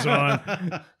windbreakers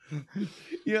on.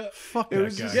 Yeah, Fuck It that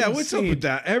was guy. just- Yeah, what's up insane. with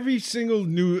that? Every single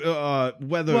new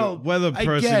weather I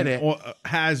person get it.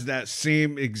 has that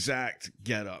same exact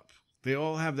getup. They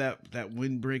all have that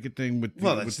windbreaker thing with.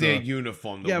 well, with that's their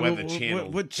uniform. The Weather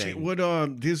Channel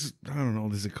thing. There's I don't know.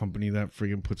 There's a company that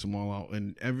friggin' puts them all out,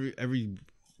 and every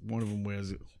one of them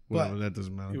wears it. Whatever, that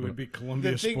doesn't matter. It but- would be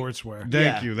Columbia The thing- Sportswear. Thank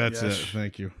Yeah. you. That's Yes. it.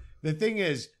 Thank you. The thing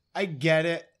is, I get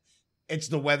it. It's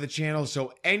the Weather Channel,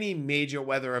 so any major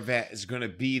weather event is going to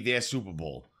be their Super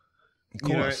Bowl. Of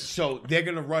course. So they're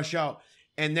going to rush out.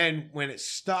 And then when it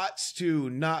starts to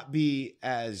not be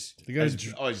as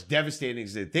devastating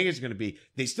as they think it's going to be,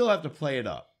 they still have to play it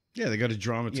up. Yeah, they got to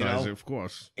dramatize You know? it, of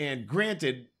course. And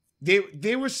granted,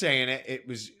 They were saying it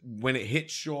was when it hit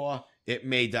shore, it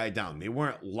may die down. They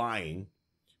weren't lying,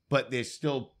 but they're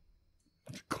still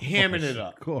hamming it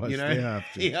up. Of course, you know? they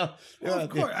have to. You know? Well, of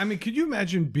course. I mean, could you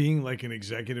imagine being like an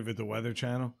executive at the Weather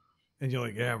Channel? And you're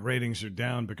like, yeah, ratings are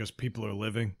down because people are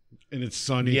living. And it's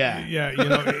sunny. Yeah. Yeah, you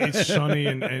know, it's sunny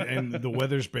and the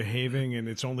weather's behaving and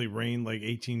it's only rained like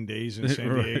 18 days in San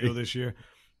Diego Right. this year.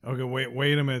 Okay,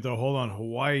 wait a minute though. Hold on.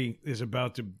 Hawaii is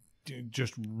about to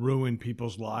just ruin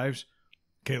people's lives.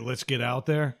 Okay, let's get out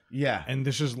there. Yeah. And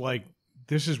this is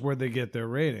where they get their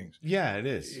ratings. Yeah, it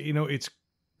is. You know, it's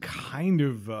kind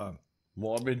of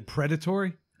Morbid.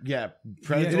 predatory. Yeah. It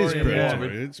Predatory is and predatory.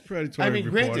 morbid. It's predatory. I mean,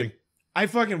 reporting. granted, I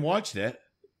fucking watched it,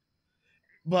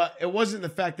 but it wasn't the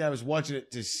fact that I was watching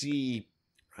it to see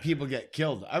people get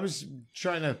killed. I was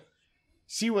trying to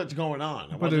see what's going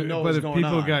on. I wanted to know what's if going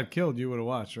people on. got killed, you would have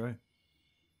watched, right?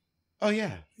 Oh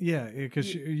yeah, Yeah,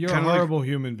 because you're Kinda a horrible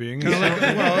human being. Kinda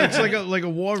well, it's like a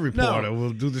war reporter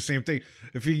will do the same thing.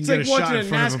 If you can It's get like a shot watching in a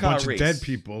front of a NASCAR bunch race. of dead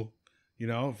people, you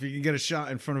know, if you can get a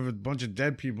shot in front of a bunch of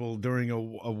dead people during a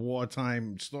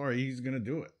wartime story, he's gonna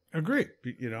do it. Agreed.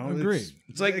 You know, Agreed.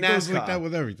 It's like it goes NASCAR. like that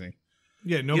with everything.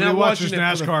 Yeah, you're nobody not watches watching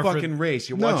it for NASCAR the fucking race.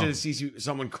 You're No. watching to see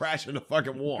someone crash in a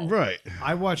fucking wall. Right.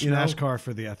 I watch You know? NASCAR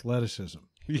for the athleticism.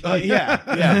 Yeah,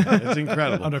 it's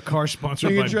incredible. On a car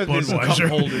sponsored You by can there's some cup Budweiser.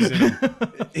 holders in them.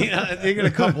 You know, they got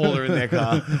a cup holder in their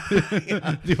car.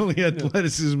 The only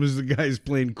athleticism is the guys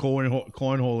playing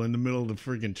cornhole in the middle of the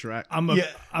freaking track. I'm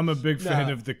a big fan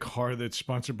Nah. of the car that's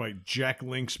sponsored by Jack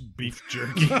Link's beef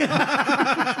jerky. He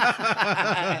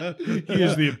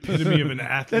is the epitome of an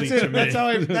athlete That's to it.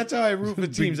 me. That's how I root for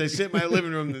teams. I sit in my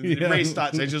living room. The Yeah. race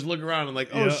starts. I just look around. I'm like,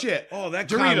 oh Yeah. shit. Oh, that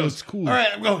car Doritos. looks cool. All right,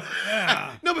 I'm going.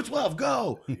 Yeah. Number 12,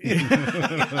 go.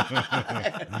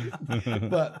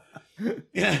 but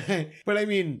yeah, but I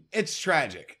mean, it's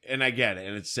tragic, and I get it,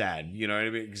 and it's sad. You know what I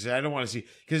mean? Because I don't want to see.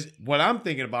 Because what I'm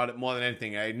thinking about it more than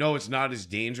anything, I know it's not as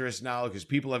dangerous now because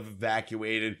people have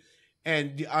evacuated.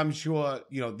 And I'm sure,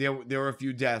 you know, there were a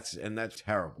few deaths, and that's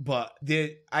terrible. But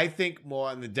I think more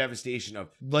on the devastation of,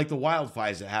 like, the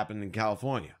wildfires that happened in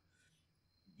California.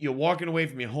 You're walking away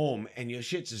from your home, and your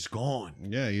shit's just gone.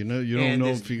 Yeah, you know, you don't And know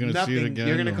there's if you're gonna see it nothing- again.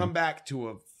 You're gonna or- come back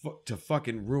to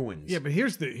fucking ruins. Yeah, but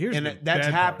here's and the that's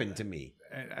bad happened part. to me.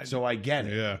 And, So I get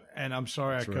it. Yeah. and I'm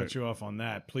sorry I That's cut right. you off on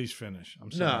that. Please finish. I'm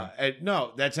No, sorry.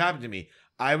 no, that's happened to me.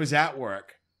 I was at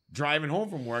work, driving home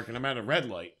from work, and I'm at a red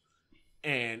light,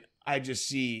 and I just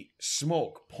see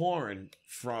smoke pouring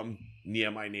from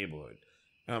near my neighborhood.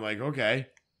 And I'm like, okay.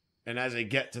 And as I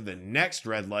get to the next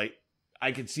red light,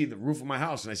 I can see the roof of my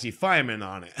house, and I see firemen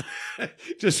on it,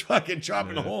 just fucking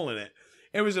chopping a Yeah. hole in it.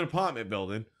 It was an apartment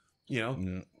building, you know.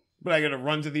 Yeah. But I got to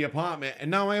run to the apartment,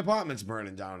 and now my apartment's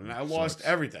burning down, and I lost Sucks.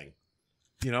 everything.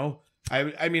 You know,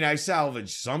 I mean, I salvaged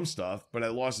some stuff, but I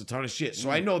lost a ton of shit. So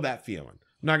I know that feeling.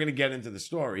 I'm not gonna get into the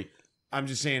story. I'm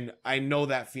just saying I know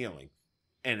that feeling,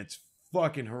 and it's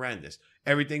fucking horrendous.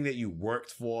 Everything that you worked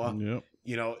for, Yep.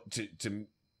 you know, to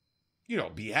you know,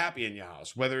 be happy in your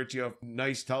house, whether it's your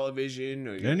nice television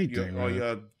or Anything, or man.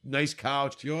 your nice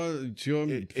couch, It's your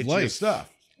it's life. your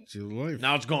stuff. It's your life.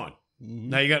 Now it's gone. Mhm.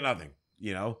 Now you got nothing,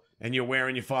 you know, and you're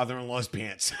wearing your father-in-law's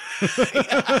pants.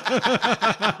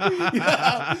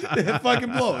 It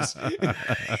fucking blows.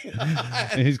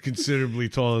 And he's considerably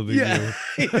taller than Yeah.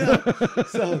 you. Yeah.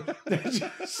 So that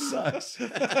just sucks.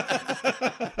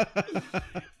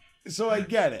 So I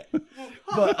get it.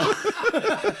 But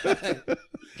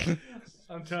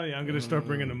I'm telling you, I'm going to start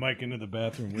bringing the mic into the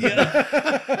bathroom with me.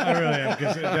 I really am,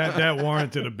 because that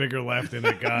warranted a bigger laugh than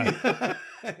it got.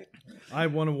 I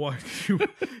want to watch you.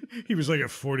 He was like a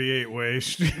 48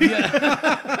 waist. You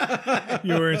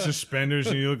were in suspenders,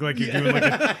 and you look like you're doing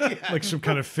like some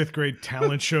kind of 5th grade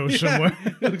talent show somewhere.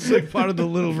 Looks like part of the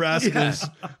Little Rascals.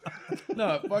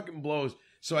 no, it fucking blows.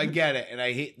 So I get it. And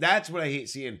I hate, that's what I hate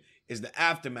seeing is the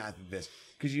aftermath of this.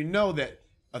 Because you know that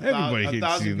Everybody a hates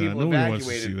thousand seeing that. people Nobody wants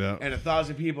to evacuated, see that. and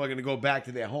 1,000 people are going to go back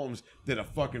to their homes that are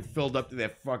fucking filled up to their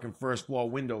fucking first floor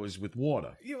windows with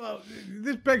water. Well,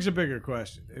 this begs a bigger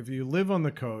question. If you live on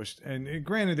the coast, and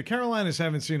granted, the Carolinas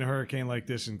haven't seen a hurricane like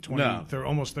this in No.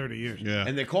 almost 30 years. Yeah.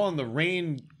 And they're calling the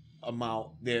rain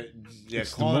amount, they're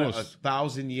It's the calling it a most.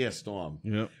 1,000-year storm.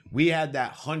 Yep. We had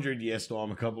that 100-year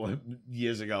storm a couple of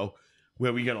years ago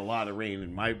where we got a lot of rain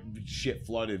and my shit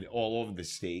flooded all over the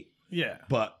state. Yeah.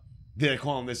 But they're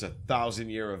calling this a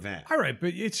 1,000-year event. All right,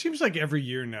 but it seems like every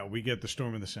year now we get the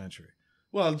storm of the century.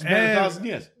 Well, it's been And- 1,000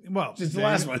 years. Well, Since the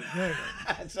last one. yeah.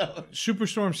 So,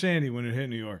 Superstorm Sandy, when it hit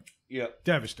New York, yeah.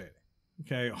 devastating.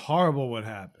 Okay, horrible what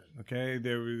happened. Okay,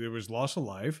 there was loss of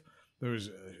life.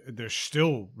 they're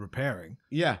still repairing.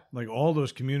 Yeah. Like all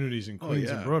those communities in Queens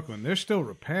and Brooklyn, they're still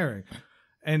repairing.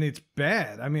 And it's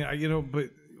bad. I mean, but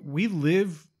we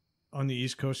live on the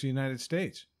East Coast of the United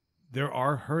States. There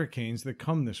are hurricanes that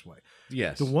come this way.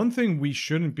 Yes. The one thing we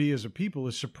shouldn't be as a people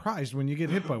is surprised when you get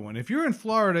hit by one. If you're in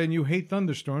Florida and you hate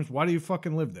thunderstorms, why do you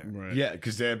fucking live there? Right. Yeah,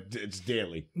 because it's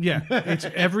daily. Yeah, it's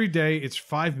every day. It's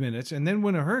 5 minutes. And then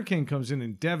when a hurricane comes in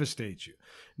and devastates you,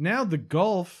 now the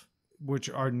Gulf, which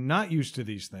are not used to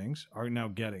these things, are now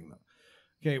getting them.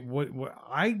 Okay, what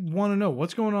I want to know,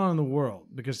 what's going on in the world?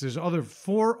 Because there's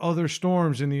 4 other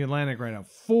storms in the Atlantic right now.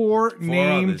 4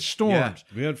 named others. storms.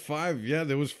 We had 5. Yeah,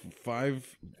 there was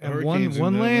 5 And hurricanes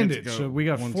one in the landed. Atlantic So we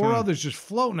got one 4 time. others just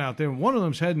floating out there, and one of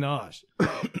them's heading to us.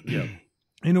 Yeah.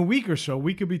 In a week or so,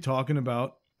 we could be talking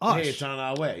about us. Hey, it's on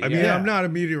our way. I mean, I'm not a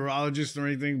meteorologist or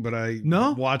anything, but I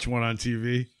watch one on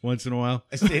TV once in a while.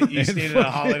 You stayed at a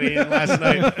Holiday Inn last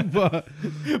night. but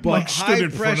Mike high stood in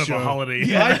front of pressure, a Holiday Inn.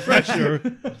 high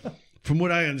pressure. From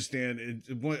what I understand,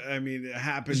 it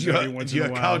happens every once in a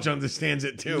Your while. couch understands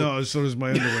it too. No, so does my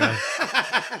underwear.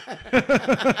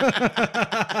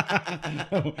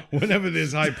 Whenever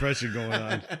there's high pressure going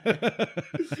on.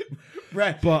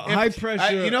 Right. But high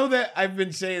pressure. You know that I've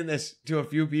been saying this to a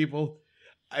few people.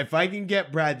 If I can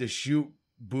get Brad to shoot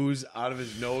booze out of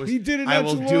his nose, He did it I not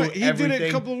will too do long. He did it a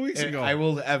everything, couple of weeks and ago. I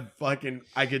will have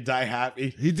I could die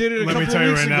happy. He did it a Let couple me tell of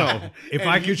you weeks right ago. now, if And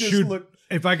I you could just shoot, look-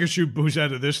 if I could shoot booze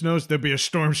out of this nose, there'd be a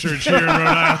storm surge here in Rhode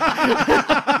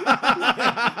Island.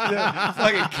 It's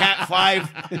like a Cat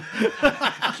 5.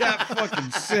 Cat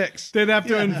fucking 6. They'd have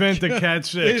to invent a Cat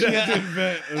 6. They'd have to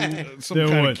invent some There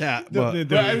kind would. of cat. There- But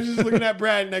But I was just looking at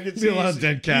Brad and I could see a lot of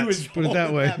dead he cats, was put it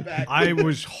that holding way. back. I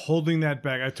was holding that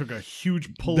bag. I took a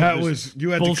huge pull That of this was-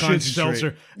 you had to bullshit concentrate.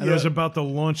 seltzer, and I was about to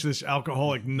launch this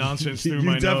alcoholic nonsense through you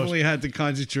my definitely nose. had to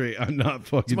concentrate on not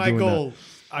fucking It's my doing goal.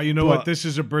 You know But- what? This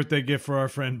is a birthday gift for our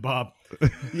friend Bob,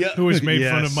 Yeah. who has made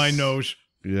fun of Yes. my nose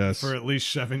that. Yes. for at least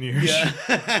 7 years. Yeah.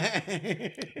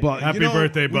 But Happy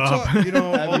birthday, we Bob. all Happy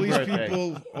these birthday.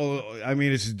 people. I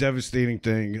mean, it's a devastating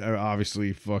thing.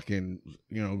 Obviously, fucking,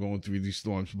 going through these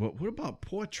storms. But what about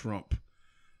poor Trump?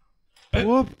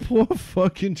 Poor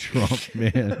fucking Trump,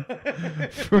 man.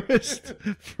 First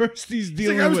he's It's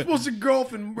dealing like I was with. supposed to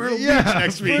golf in Myrtle Beach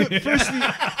next week.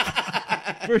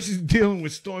 First he's dealing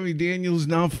with Stormy Daniels,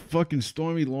 now fucking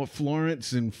Stormy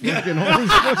Florence and fucking all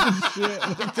this fucking shit.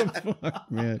 What the fuck,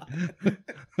 man?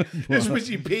 Just wish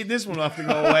you paid this one off to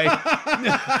go away.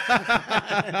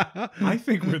 I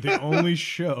think we're the only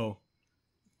show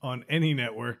on any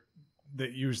network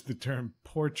that used the term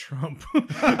 "poor Trump."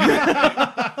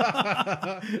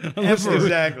 Unless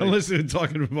Exactly. they're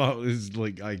talking about his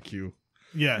like IQ.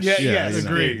 Yes. Yeah, Yeah, yes,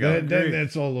 agreed. there you go. Then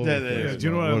that's all over. That the is. place, Yeah, do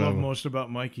you know what but I love whatever. most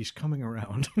about Mike? He's coming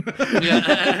around.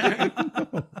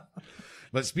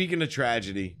 But speaking of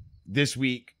tragedy, this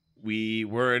week we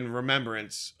were in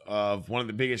remembrance of one of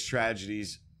the biggest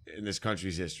tragedies in this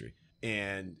country's history.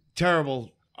 And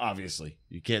terrible, obviously.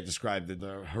 You can't describe the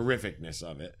horrificness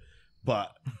of it.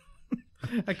 But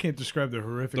I can't describe the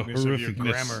horrificness of your horrificness.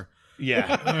 grammar.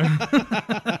 yeah.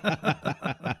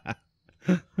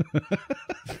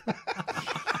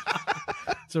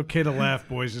 It's okay to laugh,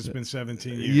 boys. It's been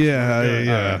 17 years. Yeah, We're good.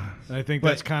 yeah. And I think But-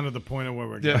 that's kind of the point of where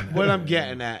we're going. What I'm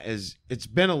getting at is it's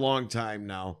been a long time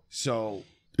now. So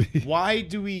why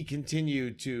do we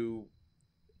continue to,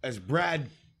 as Brad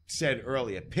said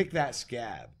earlier, pick that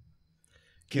scab?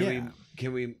 Can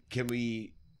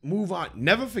we move on?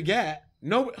 Never forget.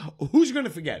 No, who's going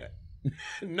to forget it?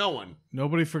 No one.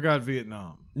 Nobody forgot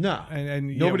Vietnam, No.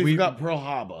 and Nobody we forgot Pearl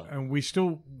Harbor. and we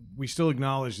still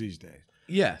acknowledge these days.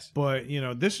 Yes. But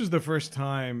this is the first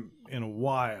time in a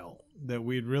while that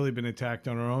we'd really been attacked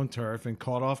on our own turf and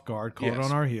caught off guard, caught Yes.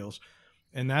 on our heels.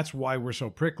 And that's why we're so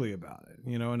prickly about it.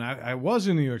 And I was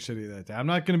in New York City that day. I'm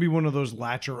not going to be one of those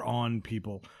latcher on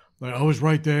people. Like, I was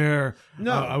right there.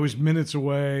 No. I was minutes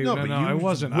away. No, No, but no, you I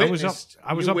wasn't. I was witnessed-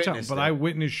 I was you uptown, witnessed but it. I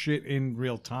witnessed shit in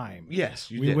real time.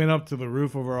 Yes, We went up to the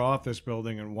roof of our office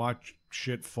building and watched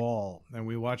shit fall, and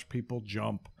we watched people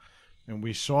jump, and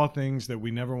we saw things that we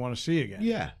never want to see again.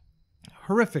 Yeah.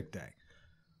 Horrific day.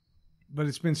 But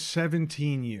it's been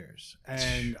 17 years,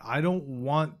 and I don't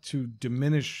want to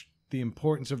diminish the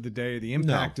importance of the day, the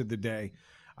impact of the day.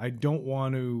 I don't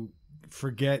want to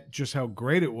forget just how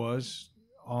great it was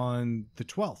on the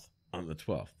 12th. On the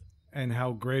 12th. And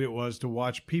how great it was to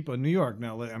watch people in New York.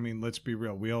 Now, I mean, let's be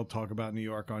real. We all talk about New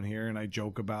York on here, and I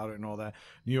joke about it and all that.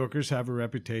 New Yorkers have a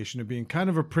reputation of being kind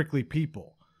of a prickly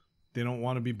people. They don't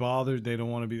want to be bothered. They don't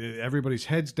want to be. Everybody's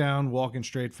heads down, walking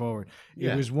straight forward.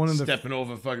 Yeah. It was one of the stepping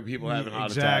over fucking people having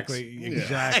heart exactly, attacks.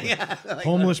 exactly. Yeah, like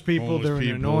Homeless people, Homeless they're an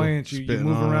people, annoyance. You spitting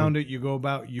move on around it, you go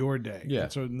about your day. Yeah.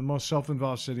 So the most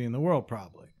self-involved city in the world,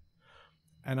 probably.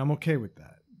 And I'm okay with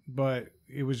that. But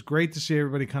it was great to see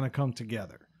everybody kind of come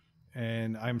together.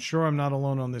 And I'm sure I'm not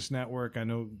alone on this network. I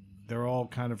know they're all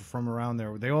kind of from around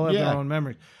there. They all have their own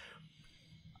memories.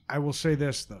 I will say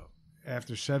this, though.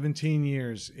 After 17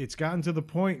 years, it's gotten to the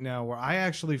point now where I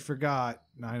actually forgot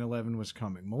 9/11 was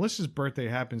coming. Melissa's birthday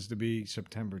happens to be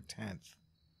September 10th.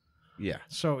 Yeah.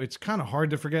 So it's kind of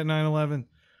hard to forget 9/11.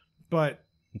 But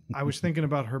I was thinking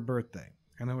about her birthday.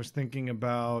 And I was thinking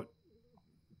about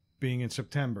being in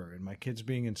September and my kids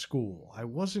being in school. I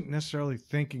wasn't necessarily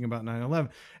thinking about 9/11.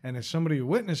 And as somebody who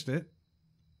witnessed it,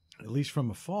 at least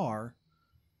from afar,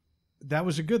 that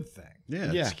was a good thing.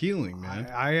 Yeah, Yeah. it's healing, man.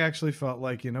 I actually felt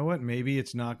like, you know what, maybe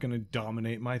it's not going to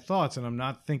dominate my thoughts. And I'm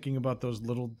not thinking about those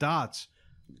little dots,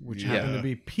 which happen to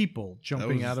be people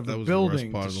jumping out of a building. That was the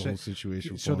worst part of the whole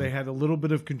situation. So they had a little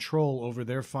bit of control over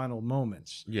their final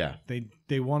moments. Yeah.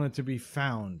 They wanted to be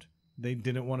found. They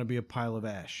didn't want to be a pile of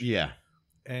ash. Yeah.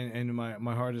 And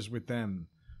my heart is with them.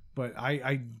 But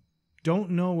I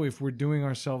don't know if we're doing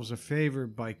ourselves a favor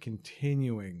by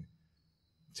continuing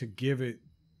to give it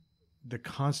the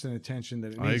constant attention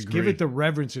that it needs. Give it the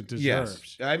reverence it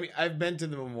deserves. Yes. I mean, I've been to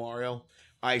the memorial.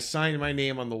 I signed my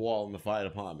name on the wall in the fire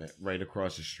department right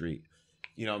across the street.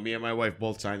 You know, me and my wife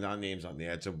both signed our names on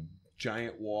there. It's a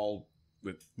giant wall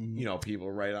with, you know,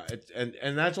 people right on it.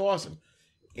 And that's awesome.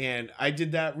 And I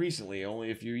did that recently,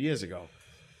 only a few years ago.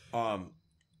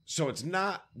 So it's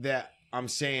not that I'm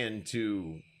saying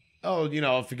to, oh, you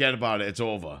know, forget about it. It's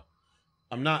over.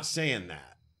 I'm not saying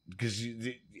that because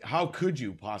how could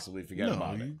you possibly forget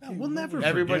about it? We'll never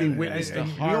Everybody forget. witnessed the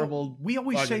And horrible. we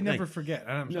always say fucking never thing. forget.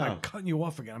 And No. I'm cutting you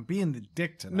off again. I'm being the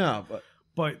dick tonight. No,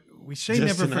 But we say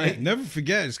Just never tonight? forget. Never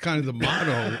forget. It's kind of the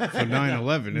motto for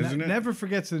 9/11, isn't it? Never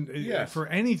forgets Yes. for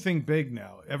anything big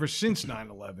now. Ever since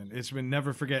 9/11, it's been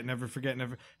never forget, never forget,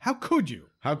 never. How could you?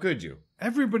 How could you?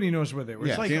 Everybody knows where they were.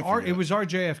 Yeah, It's like can't it forget. was our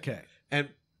JFK. And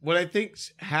what I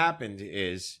think's happened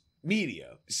is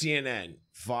media, CNN,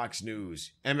 Fox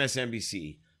News,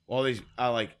 MSNBC, all these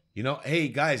are like, you know, hey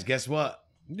guys, guess what?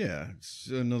 Yeah, it's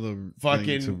another Fucking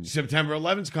thing to- September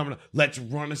 11th's coming up. Let's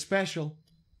run a special.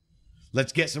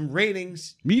 Let's get some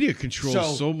ratings. Media controls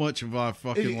So- so much of our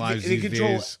fucking It- lives it these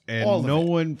controls days, all and of no it.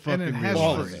 one fucking And it has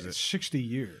all of realizes for it. 60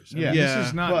 years. I Yeah. mean, Yeah, this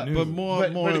is not but- new. But more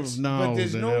it's- of now but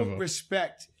there's than no ever.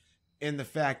 respect in the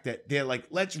fact that they're like,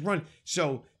 let's run.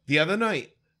 So the other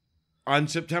night on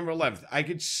September 11th, I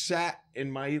could sat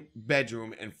in my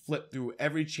bedroom and flip through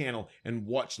every channel and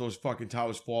watch those fucking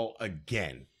towers fall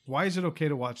again. Why is it okay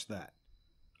to watch that?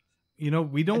 You know,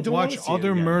 we don't don't watch wanna see it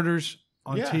other again. murders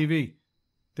on Yeah. TV.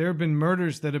 There have been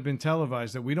murders that have been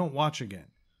televised that we don't watch again.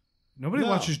 Nobody No.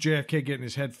 watches JFK getting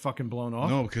his head fucking blown off.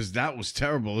 No, because that was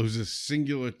terrible. It was a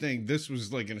singular thing. This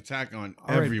was like an attack on All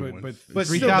right, everyone. but But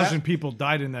still, 3,000 people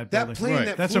died in that That building. plane Right.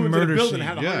 that That's flew a into murder the building scene.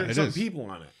 had Yeah, 100 it some is. people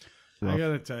on it. I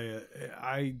gotta tell you,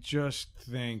 I just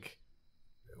think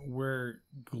we're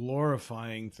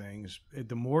glorifying things.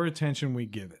 The more attention we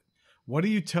give it, what do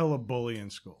you tell a bully in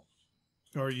school,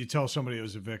 or you tell somebody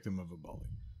who's a victim of a bully?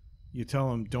 You tell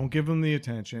them, don't give them the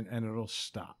attention, and it'll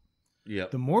stop. Yeah.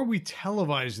 The more we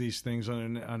televise these things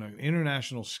on an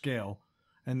international scale,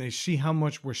 and they see how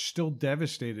much we're still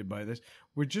devastated by this,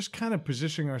 we're just kind of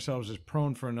positioning ourselves as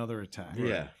prone for another attack.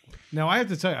 Yeah. Now, I have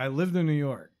to tell you, I lived in New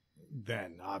York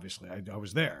then, obviously. I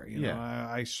was there. You know, Yeah.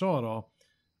 I saw it all.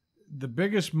 The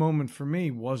biggest moment for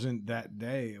me wasn't that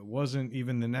day. It wasn't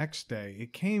even the next day.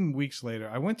 It came weeks later.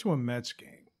 I went to a Mets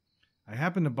game. I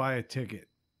happened to buy a ticket.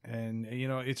 And, you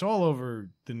know, it's all over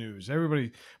the news.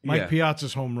 Everybody, Mike Yeah.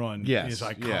 Piazza's home run Yes. is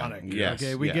Yeah. iconic. Yes.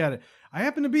 Okay, we Yeah. get it. I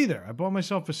happened to be there. I bought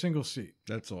myself a single seat.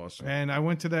 That's awesome. And I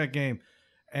went to that game.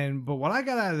 But what I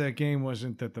got out of that game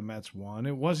wasn't that the Mets won.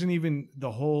 It wasn't even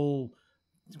the whole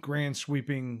grand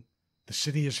sweeping, the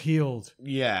city is healed.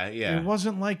 Yeah. Yeah. It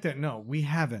wasn't like that. No, we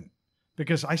haven't.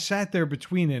 Because I sat there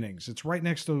between innings. It's right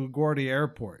next to LaGuardia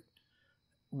Airport.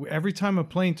 Every time a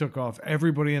plane took off,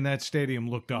 everybody in that stadium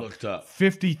looked up.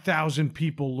 50,000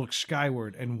 people looked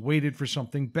skyward and waited for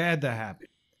something bad to happen.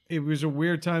 It was a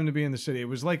weird time to be in the city. It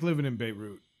was like living in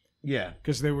Beirut Yeah.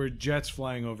 because there were jets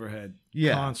flying overhead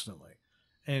Yeah. constantly.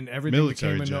 And everything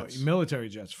Military became jets. military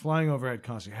jets flying overhead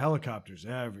constantly, helicopters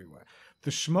everywhere.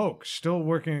 The smoke still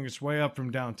working its way up from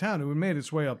downtown. It would made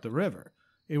its way up the river.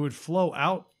 It would flow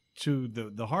out to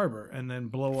the harbor and then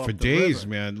blow up For the days, river.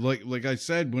 man. Like I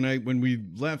said, when we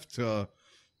left to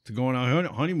go on our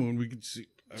honeymoon, we could see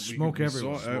Smoke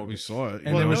everywhere. We saw it.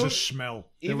 And Well, there was no- a smell.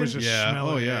 There even- was a Yeah, smell.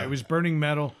 oh, in there. yeah. It was burning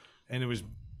metal, and it was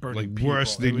burning Like people.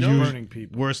 worse It than was usual. burning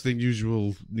people. Worse than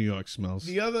usual New York smells.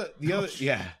 The other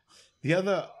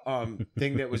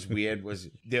thing that was weird was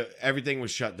everything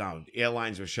was shut down.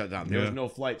 Airlines were shut down. There was Yeah. no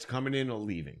flights coming in or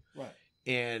leaving. Right.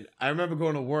 And I remember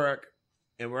going to work,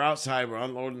 and we're outside, we're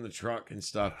unloading the truck and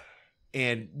stuff,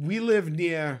 and we live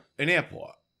near an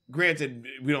airport. Granted,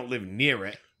 we don't live near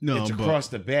it. No, It's but- across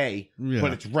the bay, Yeah.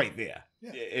 but it's right there.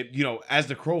 Yeah. As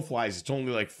the crow flies, it's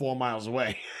only like 4 miles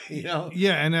away.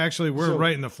 Yeah, and actually, we're So,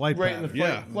 right in the flight right path. in the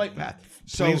Yeah. flight path.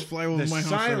 So Planes fly over the my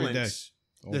house every day.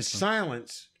 All the the time.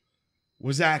 silence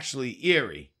was actually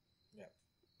eerie. Yeah.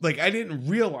 Like I didn't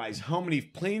realize how many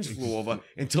planes flew over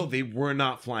until they were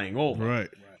not flying over. Right.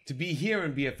 To be here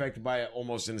and be affected by it,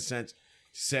 almost in a sense,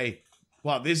 say,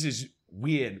 "Wow, this is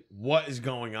weird. What is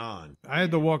going on?" I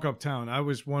had to walk uptown. I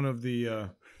was one of the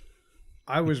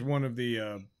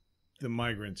the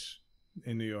migrants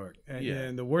in New York,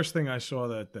 and the worst thing I saw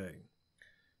that day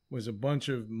was a bunch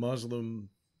of Muslim,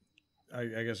 I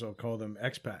guess I'll call them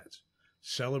expats,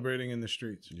 celebrating in the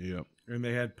streets, Yep. and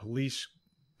they had police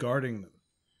guarding them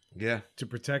Yeah, to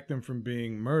protect them from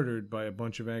being murdered by a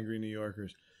bunch of angry New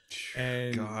Yorkers.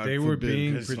 And God they were forbid,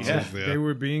 being 'cause I was there. they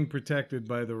were being protected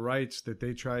by the rights that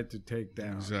they tried to take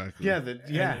down. Exactly.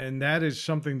 yeah, And that is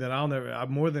something that I'll never,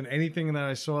 more than anything that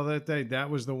I saw that day, that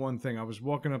was the one thing. I was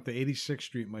walking up to 86th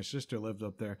Street. My sister lived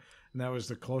up there, and that was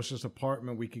the closest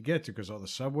apartment we could get to because all the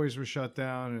subways were shut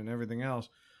down and everything else.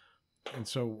 And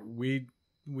so we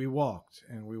walked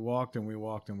and we walked and we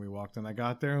walked and we walked. And I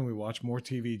got there and we watched more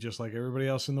TV just like everybody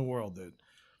else in the world did.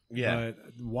 yeah.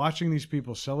 But watching these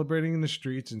people celebrating in the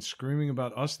streets and screaming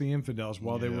about us, the infidels,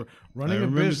 while they Yeah. were running a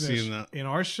remember business seeing that. in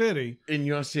our city. In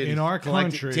your city, In our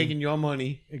collecting- country. taking your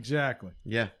money. Exactly.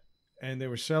 Yeah, And they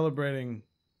were celebrating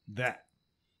that.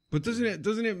 But doesn't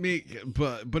it make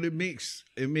but it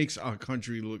makes our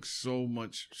country look so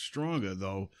much stronger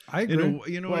though. I You agree. know,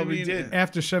 you know Well, what I we mean? did.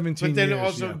 After 17 but then years. it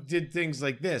also yeah. did things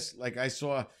like this. Like I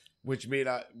saw, which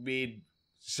made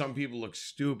some people look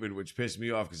stupid, which pissed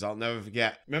me off because I'll never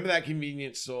forget. Remember that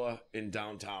convenience store in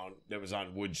downtown that was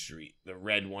on Wood Street, the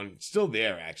red one, still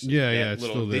there actually. Yeah, That yeah, it's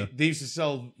still there. They used to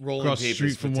sell rolling Across the papers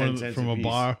street from for 10 one cents from a piece.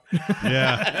 bar.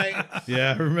 Yeah.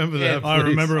 Yeah, I remember that. I place.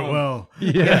 remember it well.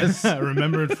 Yes. I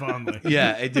remember it fondly.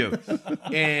 Yeah, I do.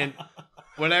 And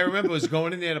what I remember was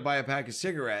going in there to buy a pack of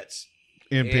cigarettes.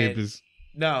 And And- papers.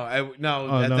 No, at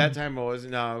no? that time I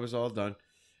wasn't. No, it was all done.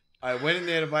 I went in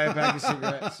there to buy a pack of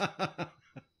cigarettes.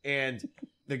 And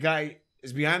the guy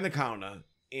is behind the counter,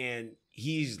 and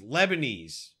he's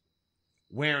Lebanese,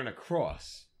 wearing a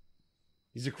cross.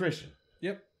 He's a Christian.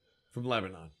 Yep. From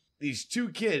Lebanon. These two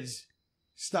kids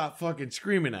stop fucking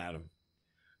screaming at him,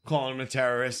 calling him a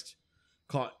terrorist.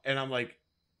 And I'm like,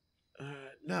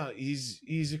 no,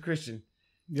 he's a Christian.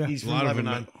 Yeah. He's A from lot of them-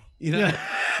 Lebanon. You know,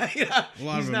 yeah, A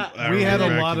lot he's of them not. are We had a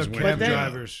Arab lot of Americans cab wearing then-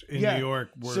 drivers in yeah, New York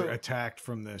were so- attacked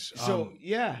from this. So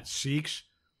yeah, Sikhs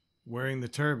wearing the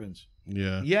turbans.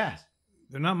 Yeah. yeah,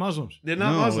 They're not Muslims. they're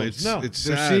not No, Muslims. No, it's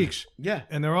They're sad. Sikhs. yeah,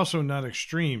 And they're also not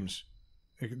extremes.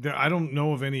 I don't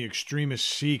know of any extremist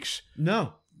Sikhs.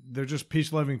 no. They're just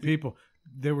peace-loving people.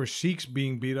 There were Sikhs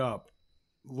being beat up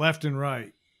left and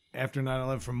right after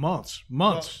 9/11 for months.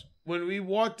 Months. When we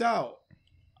walked out,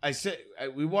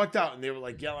 we walked out and they were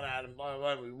like yelling at him, blah,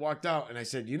 blah, blah. We walked out and I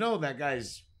said, you know, that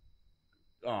guy's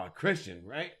Christian,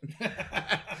 right?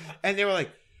 And they were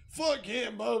like, fuck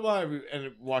him, blah, blah, blah. And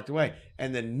it walked away.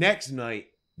 And the next night,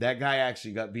 that guy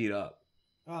actually got beat up.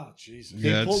 Oh, Jesus. They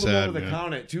Yeah, pulled it's him sad, over the man.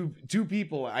 counter. Two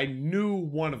people. I knew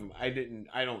one of them. I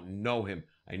don't know him.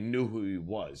 I knew who he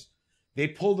was. They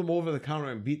pulled him over the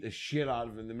counter and beat the shit out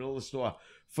of him in the middle of the store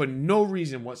for no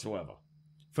reason whatsoever.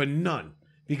 For none.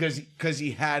 Because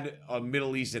he had a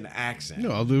Middle Eastern accent.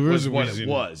 No, there was was a what reason. it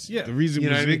was. Yeah. The reason You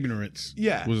know was what I mean? ignorance.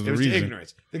 Yeah, Was the it was reason.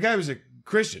 ignorance. The guy was a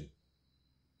Christian,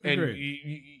 and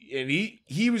Agreed.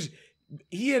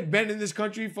 he had been in this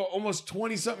country for almost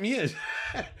 20-something years.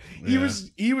 He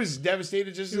Yeah. was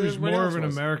devastated just He as was everybody more else of an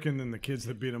was. American than the kids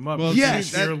that beat him up. Well, He yes,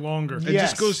 was here that- longer. It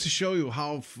Yes. just goes to show you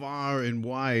how far and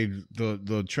wide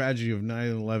the tragedy of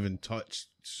 9/11 touched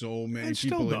so many It still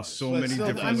people in does. so But many still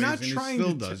different does. ways. I'm not and trying it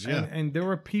still to. does, And there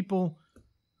are people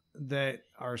that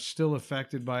are still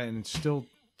affected by it and still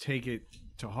take it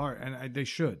to heart, and they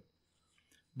should.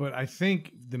 But I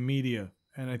think the media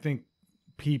and I think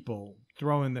people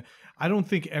throw in the. I don't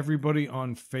think everybody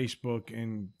on Facebook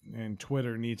and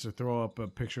Twitter needs to throw up a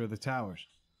picture of the towers.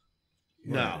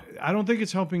 No. I don't think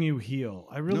it's helping you heal.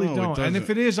 I really No, it don't. And if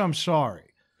doesn't. it is, I'm sorry.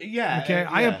 Yeah. Okay,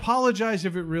 I yeah. apologize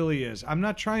if it really is. I'm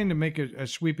not trying to make a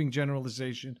sweeping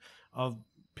generalization of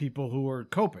people who are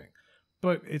coping,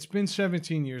 But it's been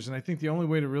 17 years, and I think the only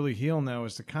way to really heal now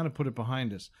is to kind of put it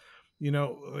behind us. You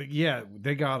know, like, yeah,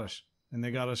 they got us, and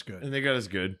they got us good. And they got us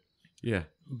good. Yeah.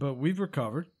 But we've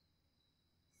recovered.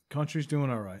 Country's doing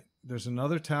all right. There's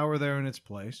another tower there in its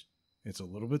place. It's a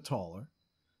little bit taller,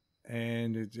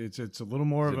 and it's a little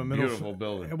more It's of a a middle beautiful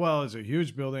building. Well, it's a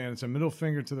huge building, and it's a middle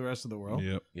finger to the rest of the world.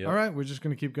 Yep. Yep. All right, we're just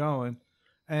going to keep going.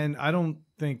 And I don't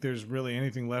think there's really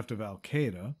anything left of Al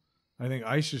Qaeda. I think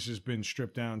ISIS has been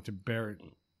stripped down to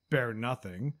bare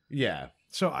nothing. Yeah.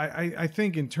 So I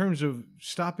think in terms of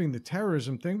stopping the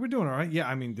terrorism thing, we're doing all right. Yeah,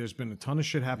 I mean, there's been a ton of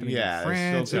shit happening Yeah, in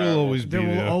France. it's still It'll terrible. always be There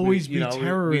will there. always be We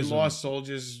terrorism. lost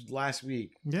soldiers last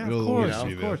week. Yeah, It'll of course, always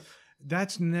be of there. course.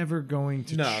 That's never going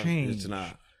to No, change. it's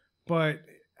not. But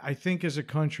I think as a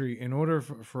country, in order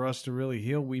for us to really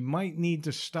heal, we might need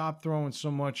to stop throwing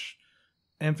so much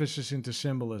emphasis into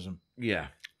symbolism. Yeah.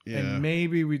 Yeah. And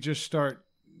maybe we just start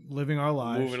living our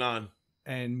lives Moving on.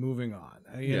 and moving on.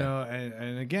 You Yeah. know,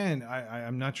 and again,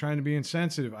 I'm not trying to be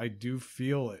insensitive. I do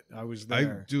feel it. I was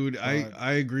there.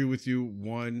 I agree with you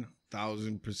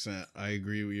 1,000%. I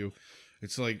agree with you.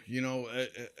 It's like, you know,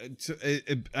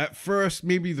 at first,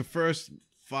 maybe the first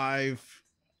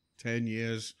 5-10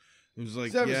 years, it was like,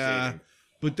 It's yeah. devastating.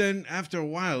 But then after a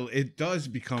while, it does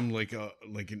become like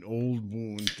an old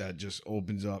wound that just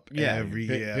opens up Yeah, every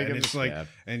year, pick and up it's the like, scab.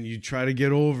 and you try to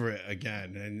get over it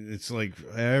again, and it's like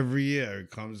every year it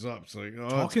comes up. It's like, oh,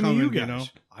 Talking it's coming, to you guys, know?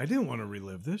 I didn't want to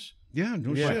relive this. Yeah,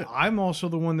 no Yeah. shit. I'm also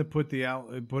the one that put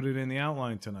it in the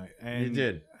outline tonight, and You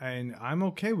did. and I'm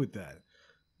okay with that.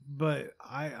 But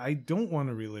I don't want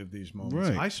to relive these moments.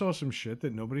 Right. I saw some shit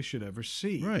that nobody should ever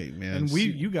see. Right, man. And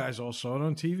you guys all saw it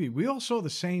on TV. We all saw the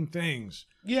same things.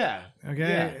 Yeah.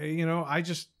 Okay, you know, I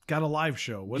just got a live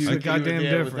show. What's You- the you were goddamn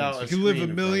there difference? without You a can live a screen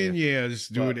in front of million you. years,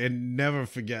 dude, But- and never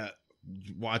forget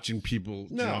watching people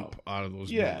No. jump out of those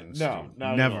Yeah, buildings. no, dude.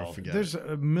 not at never all. forget. There's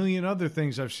a million other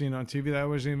things I've seen on TV that I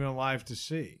wasn't even alive to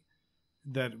see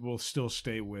that will still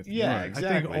stay with me. Yeah, I think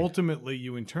exactly. ultimately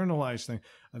you internalize things.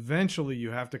 Eventually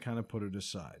you have to kind of put it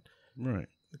aside. Right.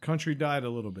 The country died a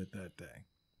little bit that day.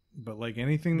 But like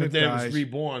anything But that then it dies, was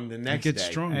reborn the next gets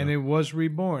day. stronger. and it was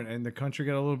reborn, and the country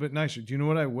got a little bit nicer. Do you know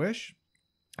what I wish?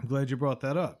 I'm glad you brought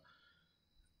that up.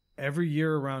 Every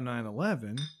year around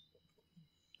 9/11,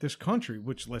 this country,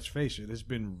 which let's face it, has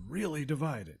been really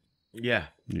divided Yeah.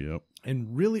 Yep.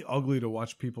 and really ugly to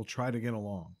watch people try to get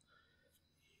along.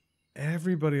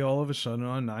 Everybody all of a sudden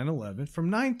on 9/11, from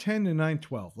 9/10 to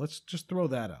 9/12, let's just throw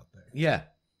that out there. Yeah.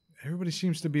 Everybody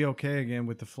seems to be okay again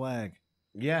with the flag.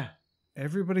 Yeah.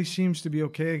 Everybody seems to be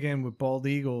okay again with bald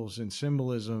eagles and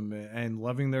symbolism and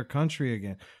loving their country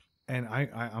again. And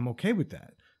I'm okay with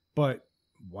that. But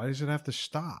why does it have to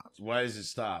stop? Why does it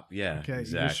stop? Yeah. Okay,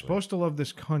 Exactly. you're supposed to love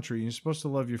this country. You're supposed to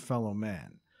love your fellow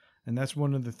man. And that's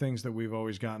one of the things that we've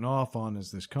always gotten off on is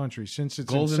this country since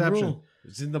its Golden inception. rule.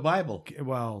 It's in the Bible.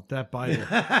 Well, that Bible.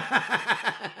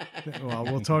 Well,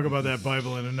 we'll talk about that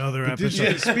Bible in another But did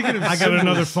episode. you- speaking of I got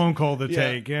another symbols- phone call to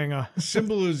Yeah. take. Hang on.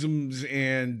 symbolisms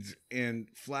and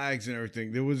flags and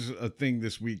everything. There was a thing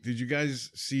this week. Did you guys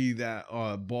see that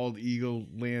bald eagle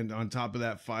land on top of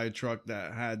that fire truck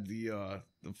that had the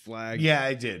flag? Yeah,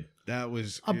 I did. That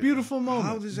was A beautiful moment.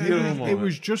 How does that Beautiful happen? moment. It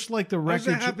was just like the How does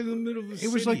wreckage. that happen in the middle of the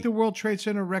It was like city? the World Trade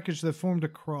Center wreckage that formed a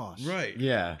cross. right,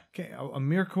 Yeah. Okay, a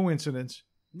mere coincidence,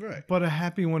 right. but a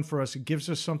happy one for us. It gives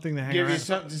us something to hang Give you around.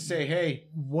 something to say, hey.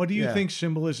 What do you Yeah. think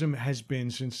symbolism has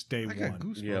been since day I got one?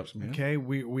 goosebumps, Yep. man. Okay,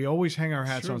 we always hang our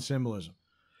hats True. on symbolism,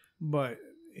 but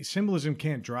symbolism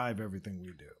can't drive everything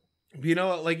we do. You know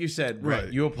what? Like you said, right?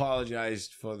 Right. You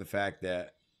apologized for the fact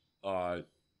that,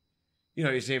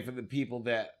 you're saying for the people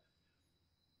that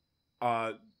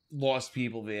lost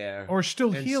people there, Or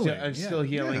still and healing. and yeah. still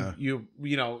healing. Yeah.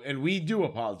 You know, and we do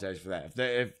apologize for that.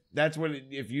 If that's what,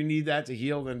 if you need that to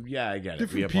heal, then yeah, I get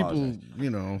it. We Different people, apologize. you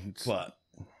know. it's- But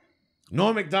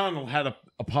Norm Macdonald had to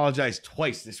apologize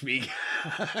twice this week.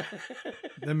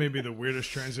 That may be the weirdest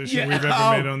transition Yeah. we've ever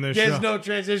Oh, made on this There's show. no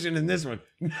transition in this one.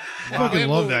 I fucking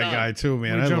love that Moving guy on. too,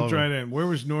 man. we I jumped love right him. in. Where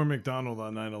was Norm Macdonald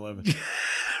on 9/11?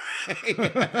 He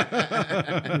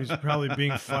was probably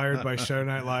being fired by Saturday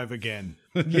Night Live again.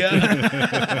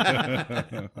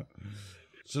 Yeah.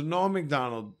 So Norm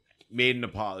Macdonald made an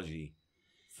apology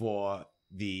for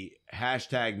the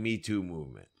hashtag Me Too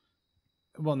movement,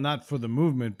 Well, not for the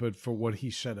movement, but for what he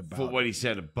said about for what it. he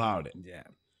said about it. Yeah.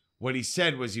 What he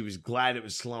said was he was glad it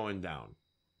was slowing down.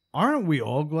 Aren't we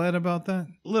all glad about that?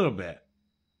 A little bit.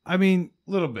 I mean,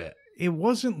 Little bit. it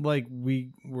wasn't like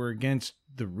we were against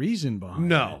the reason behind it.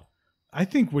 No. I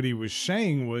think what he was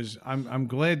saying was, I'm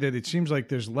glad that it seems like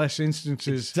there's less It's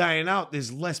instances. dying out.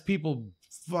 There's less people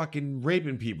fucking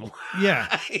raping people.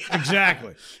 Yeah,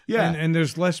 exactly. Yeah. And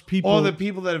there's less people. All the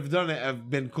people that have done it have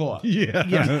been caught. Yeah.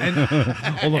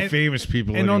 And, All the famous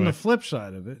people. and on anyway. the flip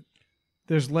side of it,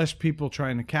 there's less people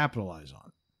trying to capitalize on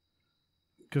it.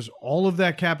 Because all of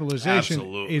that capitalization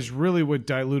Absolutely. is really what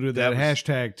diluted that That was-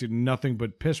 hashtag to nothing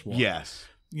but piss water. Yes.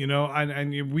 You know,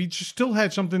 and we just still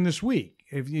had something this week.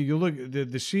 If you look at the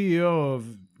CEO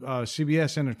of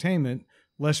CBS Entertainment,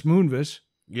 Les Moonves,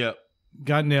 Yep.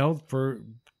 got nailed for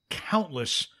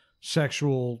countless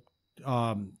sexual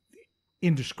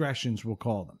indiscretions, we'll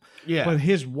call them. Yeah. But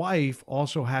his wife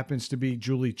also happens to be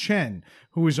Julie Chen,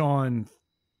 who is on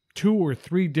 2 or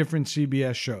 3 different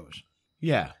CBS shows.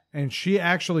 yeah. And she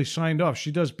actually signed off.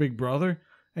 She does Big Brother,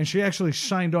 and she actually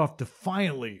signed off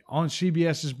defiantly on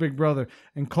CBS's Big Brother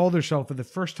and called herself, for the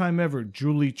first time ever,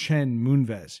 Julie Chen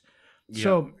Moonves.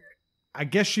 So I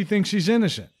guess she thinks he's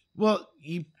innocent. Well,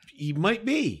 he might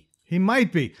be. He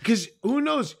might be. Because who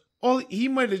knows? He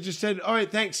might have just said, "All right,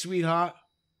 thanks, sweetheart,"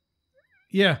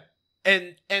 Yeah.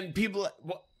 and people,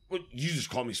 what you just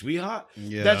call me sweetheart?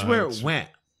 Yeah, That's where it's- it went.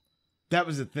 That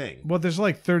was the thing. Well, there's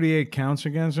like 38 counts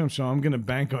against him, so I'm going to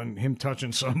bank on him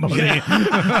touching somebody. I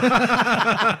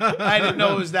didn't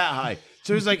know it was that high.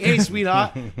 So he's like, "Hey,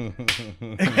 sweetheart."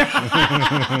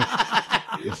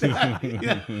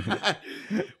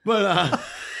 But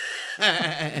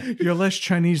You're less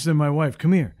Chinese than my wife.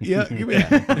 Come here. yeah,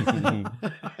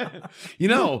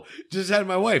 just had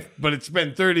my wife, but it's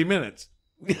been 30 minutes.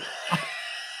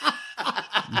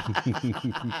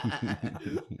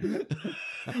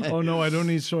 Oh, no, I don't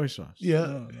need soy sauce.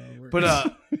 Yeah.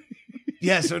 But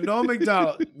yeah, so Noah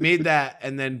McDonald made that,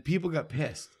 and then people got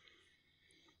pissed.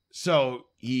 So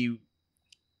he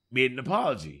made an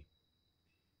apology.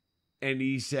 And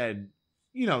he said,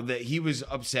 that he was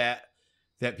upset,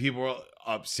 that people were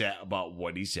upset about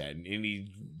what he said. And he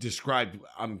described,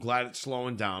 I'm glad it's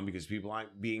slowing down because people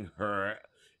aren't being hurt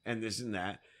and this and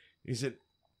that. He said,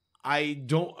 I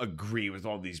don't agree with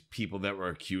all these people that were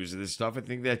accused of this stuff. I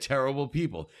think they're terrible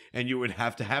people. And you would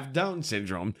have to have Down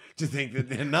syndrome to think that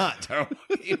they're not terrible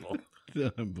people.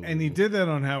 And he did that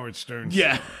on Howard Stern.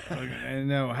 Yeah. And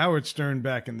now Howard Stern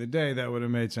back in the day, that would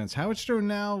have made sense. Howard Stern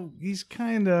now, he's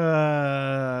kind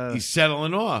of... He's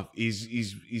settling off.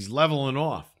 He's leveling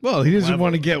off. Well, he doesn't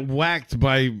want to get whacked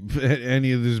by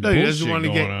any of this No, he bullshit doesn't want to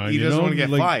going get. on. He you doesn't know? want to get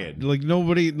like, fired. Like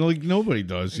nobody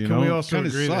does. You Can know, we also Kinda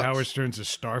agree that sucks. Howard Stern's a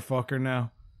starfucker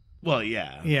now? Well,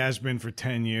 yeah. He has been for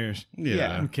 10 years.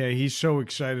 Yeah. Okay, he's so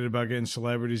excited about getting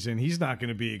celebrities in. He's not going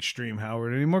to be Extreme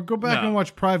Howard anymore. Go back No. and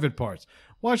watch Private Parts.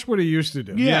 Watch what he used to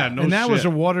do. Yeah, no and that was a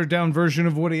shit. watered down version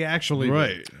of what he actually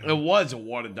Right. did. It was a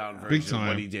watered down Big version of time.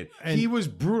 what he did. And- He was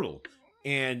brutal,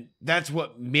 and that's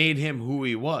what made him who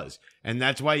he was, and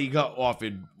that's why he got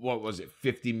offered what was it,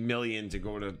 $50 million to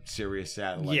go to Sirius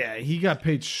Satellite. Yeah, he got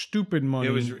paid stupid money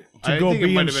it was. to I go think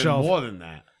be it might himself. have been more than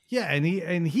that. Yeah, and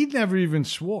he never even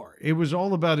swore. It was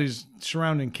all about his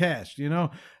surrounding cast,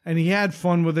 and he had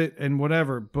fun with it and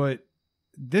whatever. But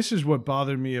this is what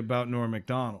bothered me about Norm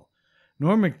Macdonald.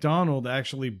 Norm Macdonald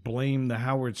actually blamed the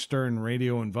Howard Stern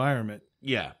radio environment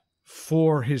Yeah.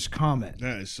 for his comment.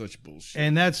 That is such bullshit.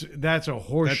 And that's a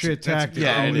horseshit That's- tactic.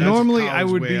 yeah, And that's normally college I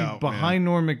would way be out, behind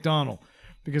Norm Macdonald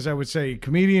because I would say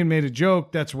comedian made a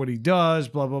joke. That's what he does.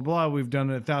 Blah blah blah. We've done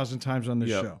it 1,000 times on this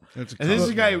Yep. show. That's And this is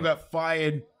a guy who got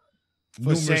fired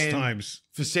numerous saying- times.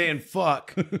 for saying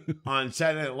fuck on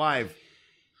Saturday Night Live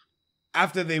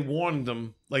after they warned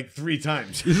him like 3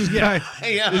 times. This is guy.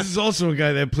 Yeah. This is also a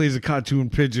guy that plays a cartoon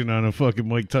pigeon on a fucking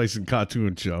Mike Tyson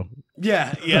cartoon show.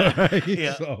 Yeah, yeah,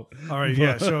 yeah. So, All right,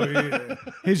 yeah. So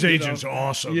his agent's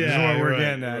awesome. is Yeah, what we're right,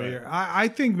 getting at right. here. I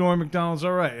think Norm Macdonald's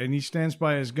all right, and he stands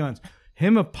by his guns.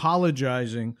 Him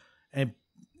apologizing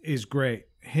is great.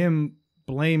 Him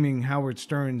blaming Howard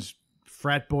Stern's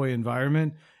frat boy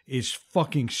environment is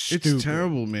fucking stupid. it's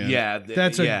terrible, man. Yeah,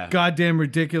 That's a goddamn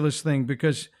ridiculous thing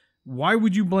because why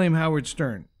would you blame Howard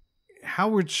Stern?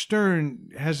 Howard Stern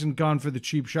hasn't gone for the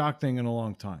cheap shock thing in a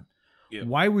long time. Yeah.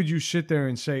 Why would you sit there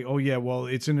and say, oh, yeah, well,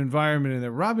 it's an environment in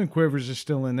there. Robin Quivers is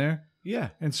still in there. Yeah,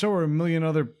 And so are a million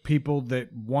other people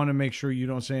that want to make sure you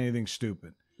don't say anything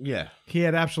stupid. yeah. He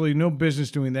had absolutely no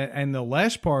business doing that. And the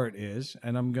last part is,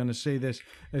 and I'm going to say this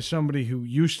as somebody who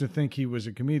used to think he was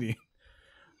a comedian,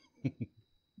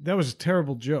 that was a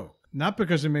terrible joke. Not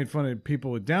because it made fun of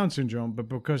people with Down syndrome, but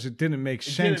because it didn't make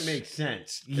It sense. didn't make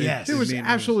sense. Yes. There was made no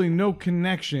absolutely no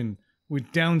connection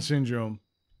with Down syndrome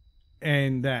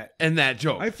and that. and that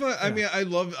joke. I thought. I mean, I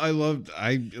love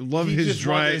he his just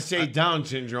wanted dry. to say Down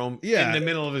syndrome Yeah. in the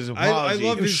middle of his I apology.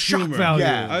 love It was his shock humor. value.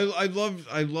 Yeah.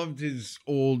 I loved his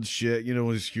old shit.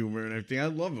 His humor and everything. I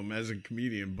love him as a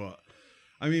comedian, but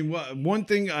I mean, one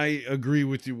thing I agree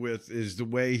with you with is the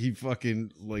way he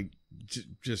fucking like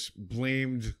just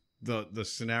blamed the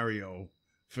scenario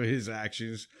for his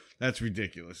actions. That's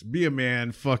ridiculous. Be a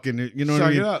man, fucking, you know what I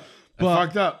Suck mean? it up. But- I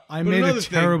fucked up. I But made a another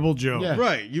thing- terrible joke. Yeah.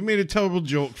 Right, you made a terrible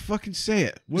joke. Fucking say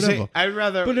it, whatever. See, I'd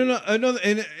rather. But another,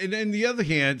 and on the other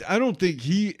hand, I don't think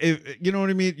you know what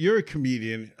I mean. You're a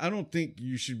comedian. I don't think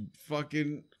you should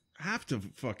fucking have to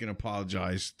fucking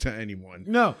apologize to anyone.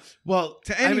 no. Well,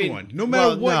 To I mean, anyone, no matter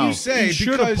well, what no. you say. He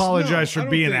should because, apologize no, I for don't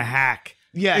being a think- hack.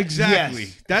 Yeah. Exactly.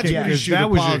 Yes. That's Okay, what he because should that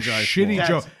was a apologize shitty for.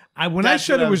 joke. When I that's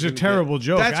said what it I was was a gonna terrible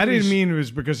joke, That's I what didn't he's- mean it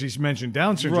was because he's mentioned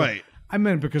Down syndrome. Right. I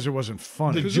meant because it wasn't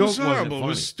funny. Because joke it was wasn't horrible. It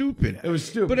was funny. stupid. It was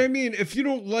stupid. But I mean, if you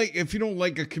don't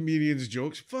like a comedian's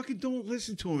jokes, fucking don't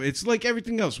listen to him. It's like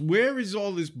everything else. Where is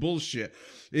all this bullshit?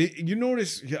 You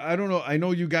notice? I don't know. I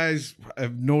know you guys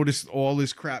have noticed all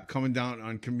this crap coming down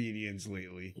on comedians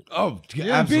lately. Oh,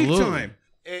 Yeah, absolutely. big time.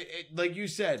 Like you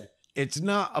said, it's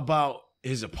not about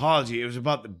his apology. It was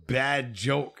about the bad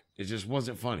joke. It just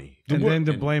wasn't funny. And then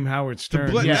to blame Howard Stern.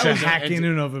 bla- He was that a was- hack in it's-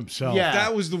 and of himself. Yeah.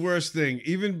 That was the worst thing.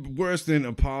 Even worse than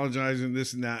apologizing,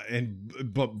 this and that,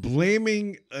 but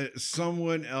blaming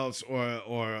someone else or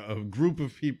a group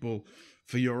of people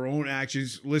for your own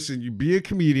actions. Listen, you be a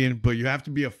comedian, but you have to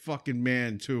be a fucking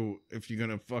man too if you're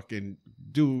gonna fucking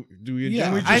do your Yeah,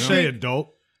 Can we job. just I say think-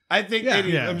 adult? I think Yeah,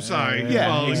 they yeah. I'm sorry. Yeah,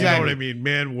 Well, you know exactly. what I mean.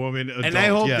 Man, woman, adult. and I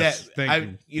hope yes, that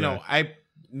thank you know, I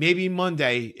maybe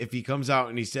Monday if he comes out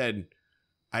and he said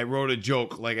I wrote a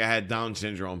joke like I had Down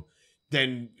syndrome,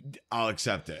 then I'll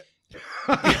accept it.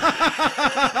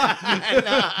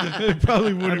 It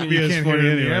probably I wouldn't mean, be you as can't hear funny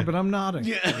it in the anyway. air, but I'm nodding.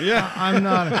 Yeah. I'm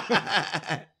nodding.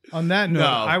 On that note, No.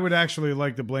 I would actually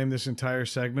like to blame this entire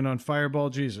segment on Fireball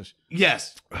Jesus.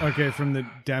 Yes. Okay, from the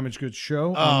Damaged Goods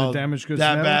show on Oh, the Damaged Goods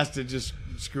that Network. bastard just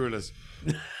screwed us.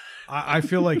 I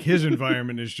feel like his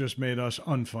environment has just made us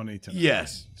unfunny tonight.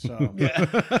 Yes. So,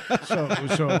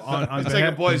 so on It's like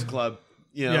a behalf- boys' club.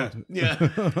 You know? Yeah.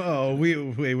 Oh,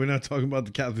 we're not talking about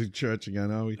the Catholic Church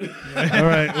again, are we? All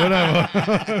right,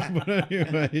 whatever. But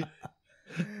anyway.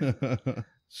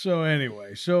 So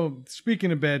anyway, so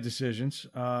speaking of bad decisions,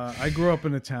 I grew up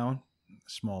in a town, a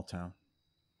small town,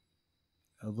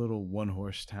 a little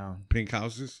one-horse town. Pink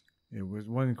houses? It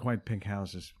wasn't quite pink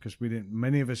houses because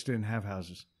many of us didn't have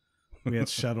houses. We had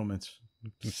settlements.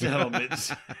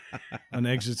 Settlements. On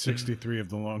exit 63 of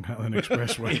the Long Island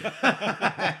Expressway.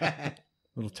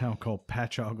 Little town called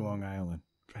Patchogue, Long Island.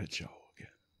 Patchogue.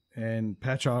 And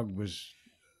Patchogue was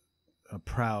a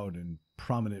proud and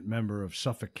prominent member of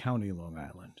Suffolk County, Long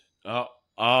Island.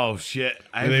 Oh shit!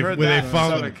 I've they- heard where that they in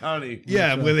found Suffolk County.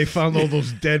 Yeah, where they found all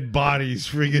those dead bodies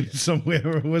friggin'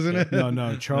 somewhere, wasn't it?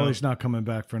 No, Charlie's not coming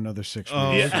back for another 6 weeks.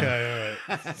 Oh, Yeah. okay,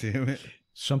 all right. Damn it.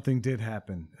 Something did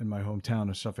happen in my hometown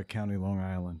of Suffolk County, Long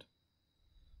Island.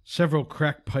 Several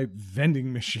crack pipe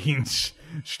vending machines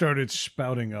started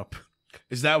spouting up.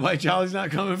 Is that why Charlie's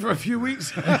not coming for a few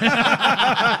weeks?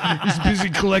 He's busy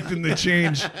collecting the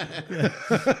change.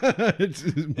 It's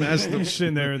master. I'm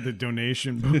sitting there at the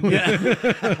donation booth.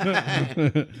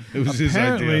 It was his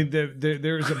Apparently, idea.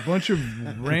 there's a bunch of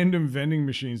random vending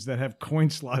machines that have coin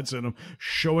slots in them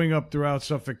showing up throughout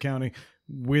Suffolk County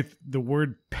with the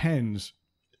word pens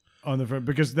on the front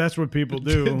because that's what people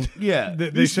do. Yeah. They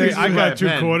These say, things I buy got a 2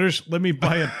 pen." quarters. Let me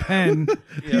buy a pen.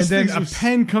 And then a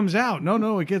pen comes out.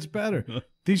 No, it gets better.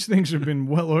 These things have been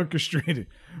well orchestrated.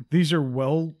 These are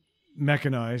well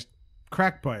mechanized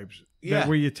crack pipes. Yeah.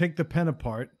 Where you take the pen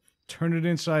apart, turn it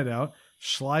inside out,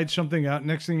 slide something out.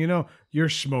 Next thing you know, you're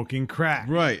smoking crack.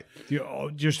 Right.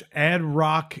 You just add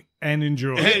rock and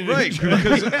enjoy. Right,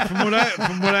 because from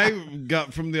what I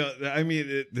got from I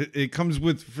mean, it comes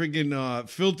with friggin'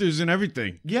 filters and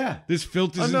everything. Yeah. There's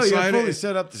filters Oh no, you're inside fully it.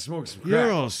 set up to smoke some crack.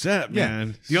 You're all set, yeah.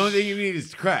 man. The only thing you need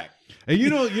is crack. And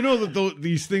you know that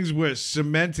these things were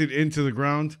cemented into the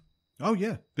ground. Oh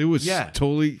yeah. They was Yeah.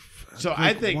 totally. So I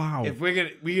like, think wow. if we're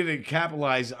gonna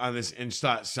capitalize on this and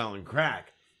start selling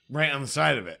crack right on the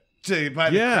side of it. So you buy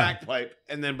the Yeah. crack pipe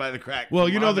and then buy the crack. Well,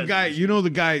 from you know our the guy. vendors. You know the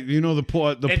guy. You know the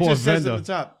poor It poor just says vendor. at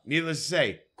the top. Needless to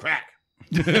say, crack.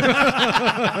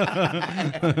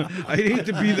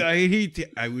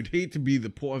 I would hate to be the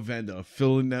poor vendor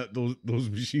filling those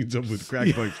machines up with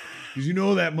crack pipes because you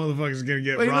know that motherfucker's gonna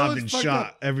get But you know robbed what's and fucked shot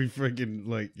up? every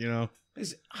freaking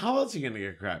How else are you gonna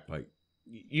get a crack pipe?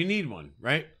 You need one,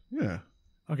 right? yeah.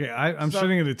 Okay, I'm Stop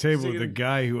sitting at a table with singing. a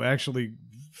guy who actually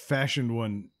fashioned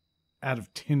one out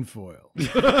of tinfoil.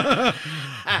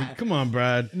 Come on,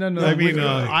 Brad. No, I mean,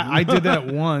 I did that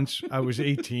once. I was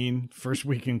 18, first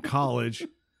week in college.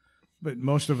 But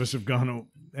most of us have gone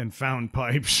and found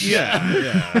pipes.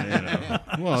 Yeah.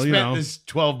 Well, Spent this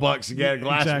 $12 to get a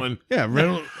glass Exactly. one. Yeah,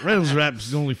 Reynolds Wrap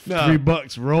is only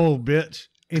 $3 roll, bitch.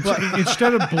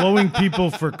 Instead of blowing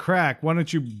people for crack, why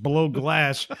don't you blow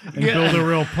glass and build a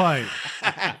real pipe?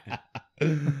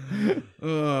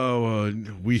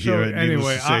 We So hear it.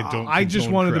 anyway, I just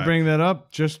wanted to bring that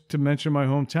up just to mention my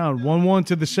hometown. 1-1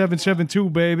 to the 772,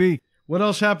 baby. What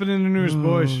else happened in the news,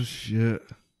 boys? Oh, shit.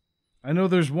 I know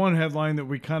there's one headline that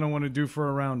we kind of want to do for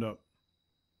a roundup.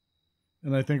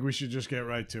 And I think we should just get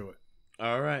right to it.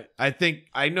 All right.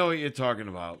 I know what you're talking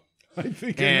about. I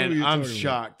think And I'm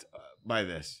shocked by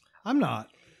this. I'm not.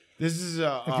 This is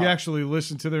If you actually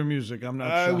listen to their music, I'm not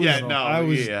shocked. yeah, at all. no. I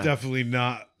was yeah. definitely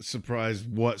not surprised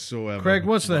whatsoever. Craig,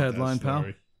 what's the about that headline, pal?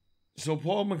 story. So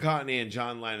Paul McCartney and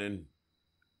John Lennon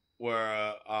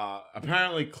were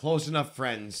apparently close enough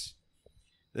friends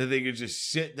that they could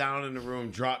just sit down in the room,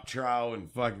 drop trow,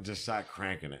 and fucking just start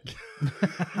cranking it.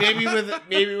 maybe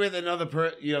with another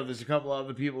there's a couple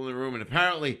other people in the room, and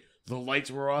apparently the lights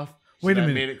were off. So Wait a that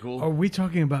minute. made it cool. Are we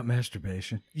talking about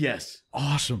masturbation? Yes.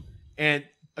 Awesome. And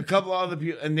a couple other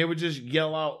people, and they would just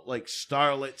yell out like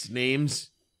starlets' names.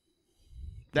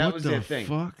 That What was the their thing.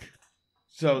 fuck?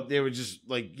 So they would just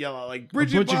like yell out like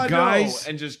Bridget bunch of Bardot guys?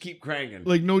 and just keep cranking.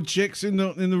 Like no chicks in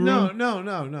the room? No.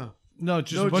 No,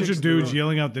 just No a bunch chicks of in the dudes room.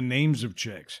 yelling out the names of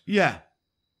chicks. Yeah.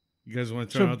 You guys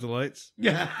want to turn So- out the lights?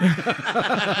 Yeah.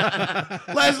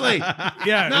 Leslie.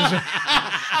 Yeah.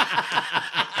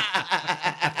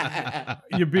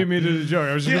 You beat me to the joke.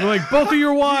 I was going to be like, both of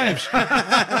your wives.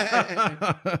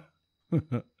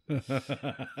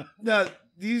 No,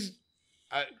 these.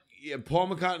 Paul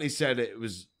McCartney said it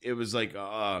was like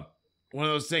one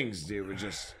of those things. They were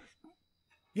just,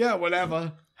 yeah,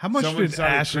 whatever. How much Someone did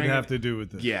started acid cranking- have to do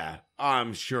with this? Yeah,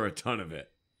 I'm sure a ton of it.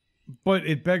 But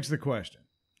it begs the question.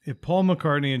 If Paul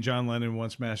McCartney and John Lennon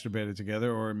once masturbated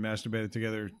together or masturbated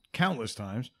together countless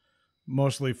times,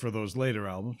 mostly for those later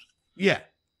albums, Yeah.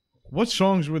 what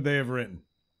songs would they have written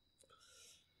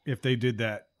if they did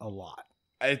that a lot?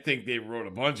 I think they wrote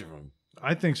a bunch of them.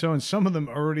 I think so. And some of them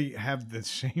already have the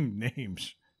same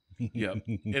names. Yep.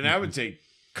 And I would say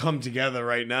Come Together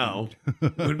Right Now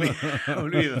would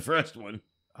be the first one.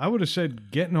 I would have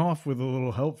said getting off with a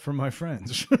little help from my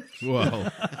friends. Well,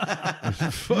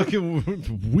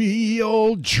 fucking, we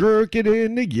all jerk it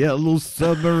in the yellow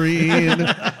submarine.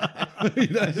 What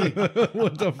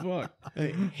the fuck?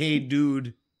 Hey,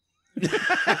 dude.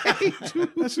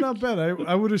 That's not bad.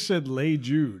 I would have said Lay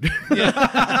Jude. There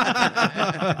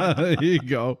you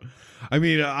go. I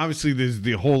mean, obviously, there's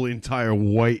the whole entire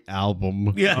White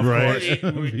album. Yeah, right.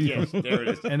 Yes, there it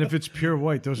is. And if it's pure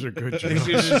white, those are good They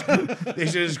jokes.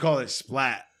 should just call it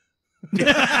Splat.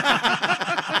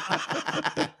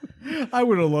 I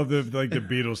would have loved it like the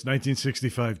Beatles,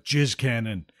 1965, Jizz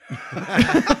Cannon.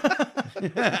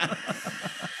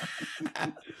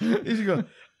 There you go.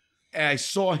 And I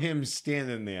saw him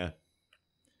standing there.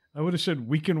 I would have said,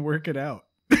 we can work it out.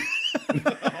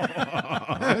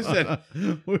 I said,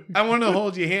 I want to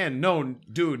hold your hand. No,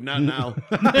 dude, not now.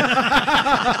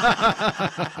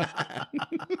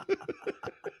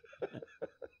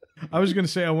 I was going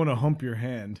to say, I want to hump your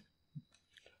hand.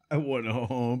 I want to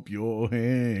hump your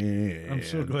hand. I'm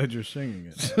so glad you're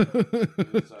singing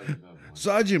it.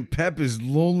 Sergeant Pepper's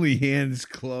Lonely Hands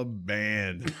Club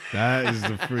Band. That is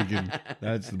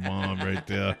that's the bomb right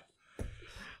there.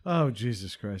 Oh,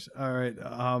 Jesus Christ. All right.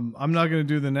 I'm not going to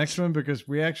do the next one because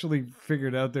we actually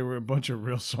figured out there were a bunch of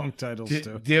real song titles,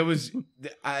 too. There was,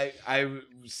 I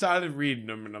started reading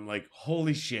them and I'm like,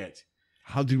 holy shit.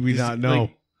 How did we This- not know?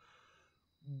 like,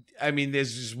 I mean,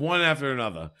 there's just one after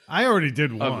another. I already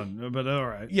did one, but all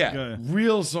right. Go Yeah, ahead.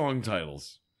 real song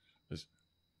titles.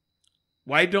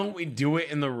 Why don't we do it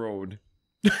in the road?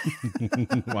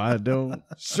 Why don't?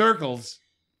 Circles.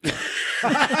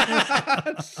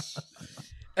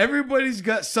 Everybody's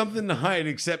got something to hide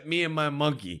except me and my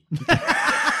monkey.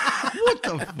 What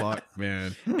the fuck,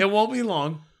 man? It won't be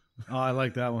long. Oh, I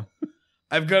like that one.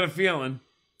 I've got a feeling.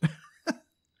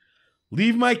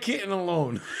 Leave my kitten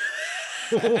alone.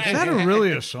 Is that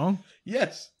really a song?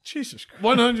 Yes, Jesus Christ.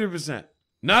 100%.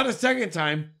 Not a second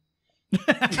time.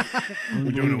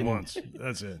 We're doing it once.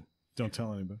 That's it. Don't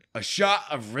tell anybody. A shot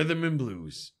of rhythm and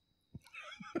blues.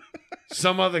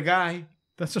 Some other guy.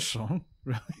 That's a song?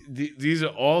 Really? These are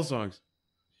all songs.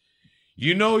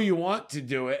 You know you want to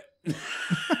do it.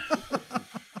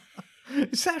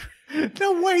 Is that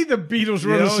no way the Beatles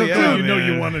wrote a song? Yeah, You know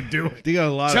man. you want to do it. They got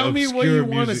a lot Tell of me what obscure you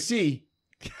want to music. see.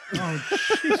 Oh,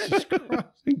 Jesus Christ.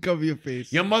 Cover your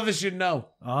face. Your mother should know.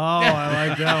 Oh, I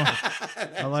like that one.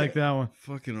 I like that one.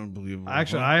 Fucking unbelievable.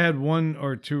 Actually, I had 1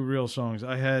 or 2 real songs.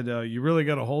 I had You Really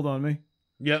Got a Hold on Me,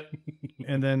 Yep.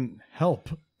 and then Help.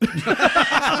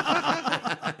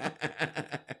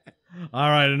 All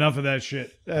right, enough of that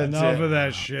shit. Enough of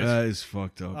that shit. That is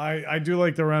fucked up. I do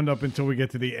like the roundup until we get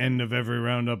to the end of every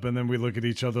roundup, and then we look at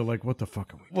each other like, what the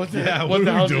fuck are we doing? What the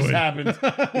hell doing? just happened?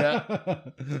 Yeah.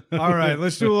 All right,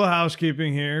 let's do a little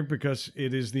housekeeping here because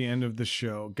it is the end of the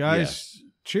show. Guys,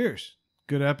 cheers.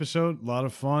 Good episode. A lot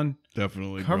of fun.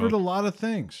 Definitely. Covered bro. a lot of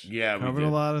things. Yeah, we Covered did.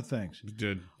 a lot of things. We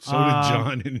did. So did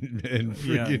John and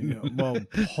Yeah, freaking. well,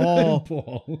 Paul,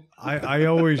 Paul. I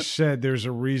always said there's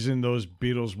a reason those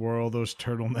Beatles wore all those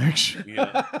turtlenecks.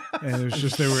 Yeah. And it's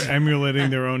just they were emulating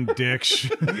their own dicks.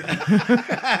 It'd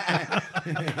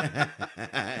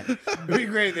be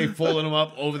great if they folded them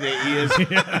up over their ears.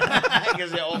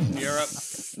 Because they're all from Europe.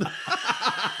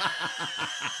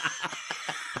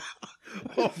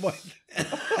 Oh my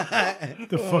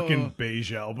The fucking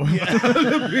beige album.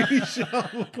 the beach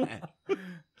album.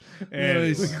 And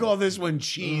Nice. We call this one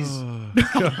cheese. Oh,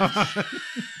 God.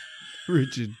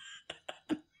 Richard.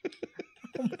 oh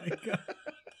my God.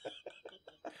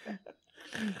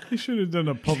 They should have done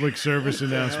a public service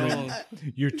announcement.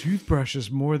 Your toothbrush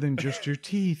is more than just your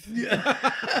teeth.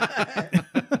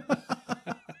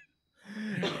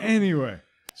 Anyway,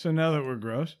 so now that we're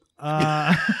gross,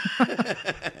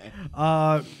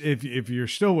 if you're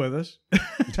still with us,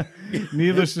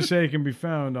 needless to say, it can be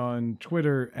found on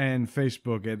Twitter and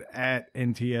Facebook at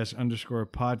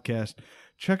 @NTS_podcast.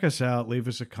 Check us out, leave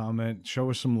us a comment, show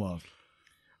us some love.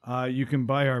 You can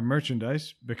buy our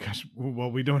merchandise because,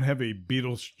 well, we don't have a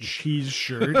Beatles cheese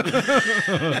shirt. We're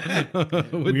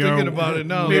thinking about it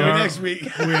now. Maybe though. next week.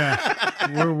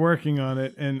 We're working on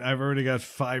it, and I've already got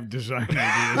 5 design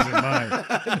ideas in mind.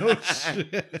 No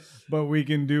shit. But we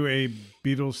can do a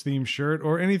Beatles themed shirt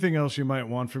or anything else you might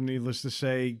want from Needless to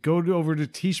Say. Go over to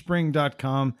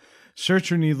teespring.com. Search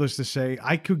for Needless to Say.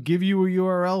 I could give you a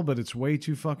URL, but it's way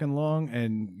too fucking long,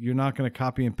 and you're not going to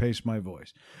copy and paste my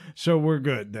voice. So we're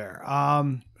good there.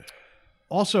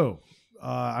 Also,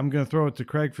 I'm going to throw it to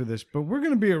Craig for this, but we're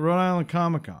going to be at Rhode Island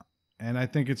Comic Con, and I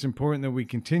think it's important that we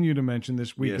continue to mention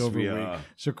this week Yes, over we week. are.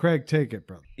 So Craig, take it,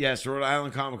 brother. Yes, Rhode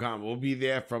Island Comic Con. We'll be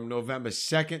there from November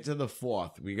 2nd to the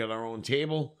 4th. We got our own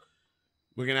table.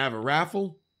 We're going to have a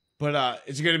raffle. But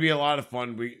it's going to be a lot of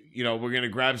fun. We're going to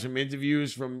grab some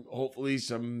interviews from hopefully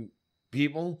some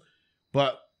people.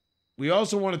 But we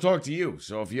also want to talk to you.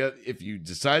 So if you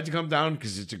decide to come down,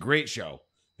 because it's a great show.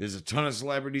 There's a ton of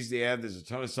celebrities there. There's a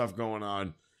ton of stuff going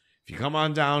on. If you come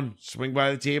on down, swing by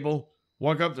the table,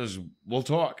 walk up to us, we'll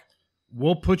talk.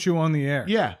 We'll put you on the air.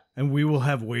 Yeah. And we will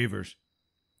have waivers.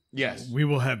 Yes. We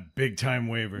will have big time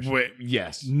waivers.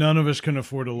 Yes. None of us can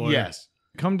afford a lawyer. Yes.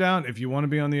 Come down. If you want to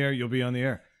be on the air, you'll be on the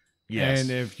air. Yes. And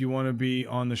if you want to be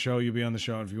on the show, you'll be on the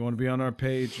show. If you want to be on our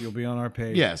page, you'll be on our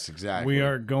page. Yes, exactly. We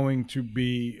are going to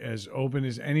be as open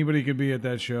as anybody could be at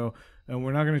that show. And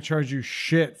we're not going to charge you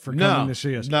shit for coming to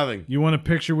see us. Nothing. You want a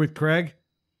picture with Craig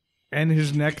and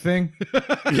his neck thing?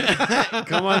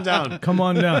 Come on down. Come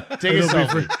on down. Take a It'll be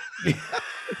selfie. free.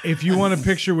 If you want a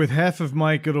picture with half of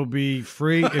Mike, it'll be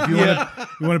free. If you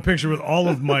want a picture with all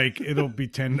of Mike, it'll be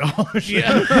 $10.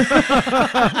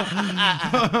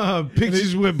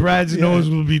 Pictures with Brad's nose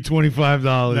will be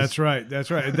 $25. That's right.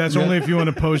 That's right. That's only if you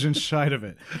want to pose inside of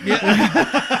it.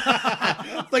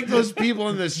 Like those people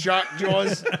in the shark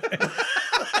jaws.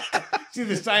 See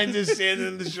the scientists standing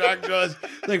in the shark jaws,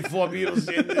 like 4 people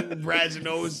standing in Brad's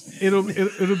nose. It'll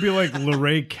be like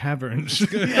Luray Caverns.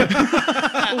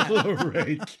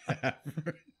 Luray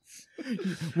Caverns.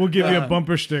 We'll give you a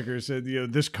bumper sticker said,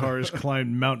 this car has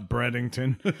climbed Mount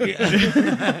Braddington. No,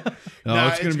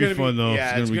 it's going to be fun, though.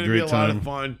 Yeah, it's going to be a great a lot time. of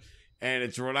fun. And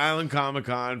it's Rhode Island Comic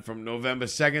Con from November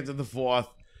 2nd to the 4th.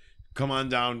 Come on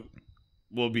down.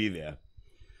 We'll be there.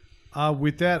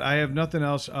 With that, I have nothing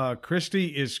else. Christy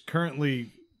is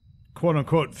currently, quote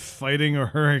unquote, fighting a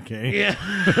hurricane. Yeah.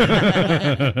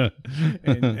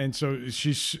 and so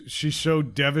she's so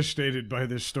devastated by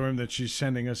this storm that she's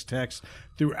sending us texts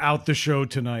throughout the show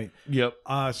tonight. Yep.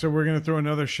 So we're going to throw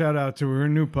another shout out to her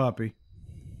new puppy.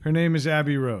 Her name is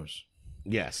Abby Rose.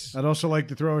 Yes. I'd also like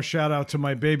to throw a shout out to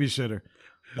my babysitter,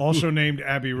 also named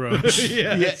Abby Rose.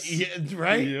 Yeah,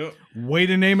 right? Yep. Way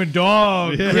to name a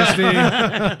dog, Christy.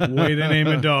 Way to name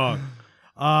a dog.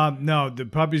 No, the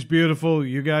puppy's beautiful.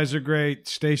 You guys are great.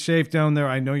 Stay safe down there.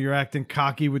 I know you're acting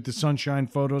cocky with the sunshine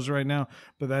photos right now,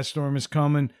 but that storm is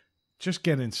coming. Just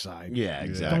get inside. Yeah,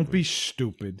 exactly. Don't be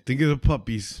stupid. Think of the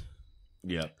puppies.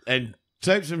 Yeah. And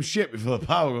type some shit before the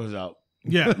power goes out.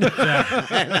 Yeah,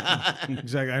 exactly.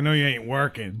 Exactly. I know you ain't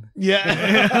working.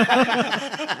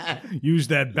 Yeah. Use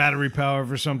that battery power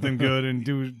for something good and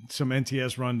do some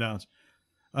NTS rundowns.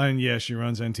 And yeah, she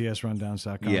runs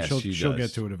ntsrundowns.com. Yes, she'll does.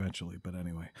 get to it eventually. But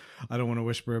anyway, I don't want to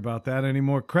whisper about that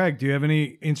anymore. Craig, do you have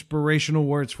any inspirational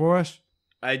words for us?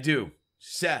 I do.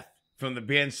 Seth from the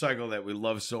band Cycle that we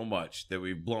love so much, that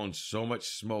we've blown so much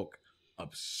smoke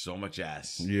up so much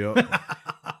ass. Yep.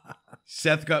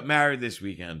 Seth got married this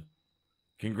weekend.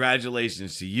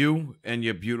 Congratulations to you and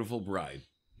your beautiful bride.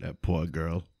 That poor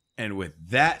girl. And with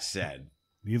that said,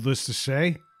 Needless to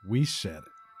say, we said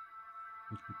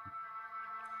it.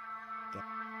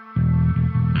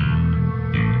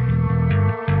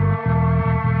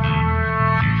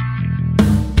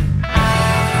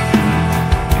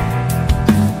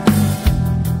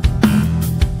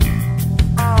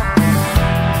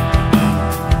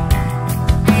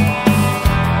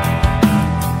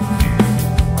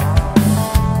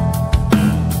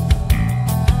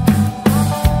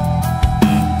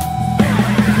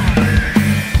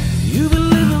 You've been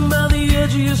living by the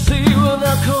edge of your sea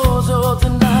without cause or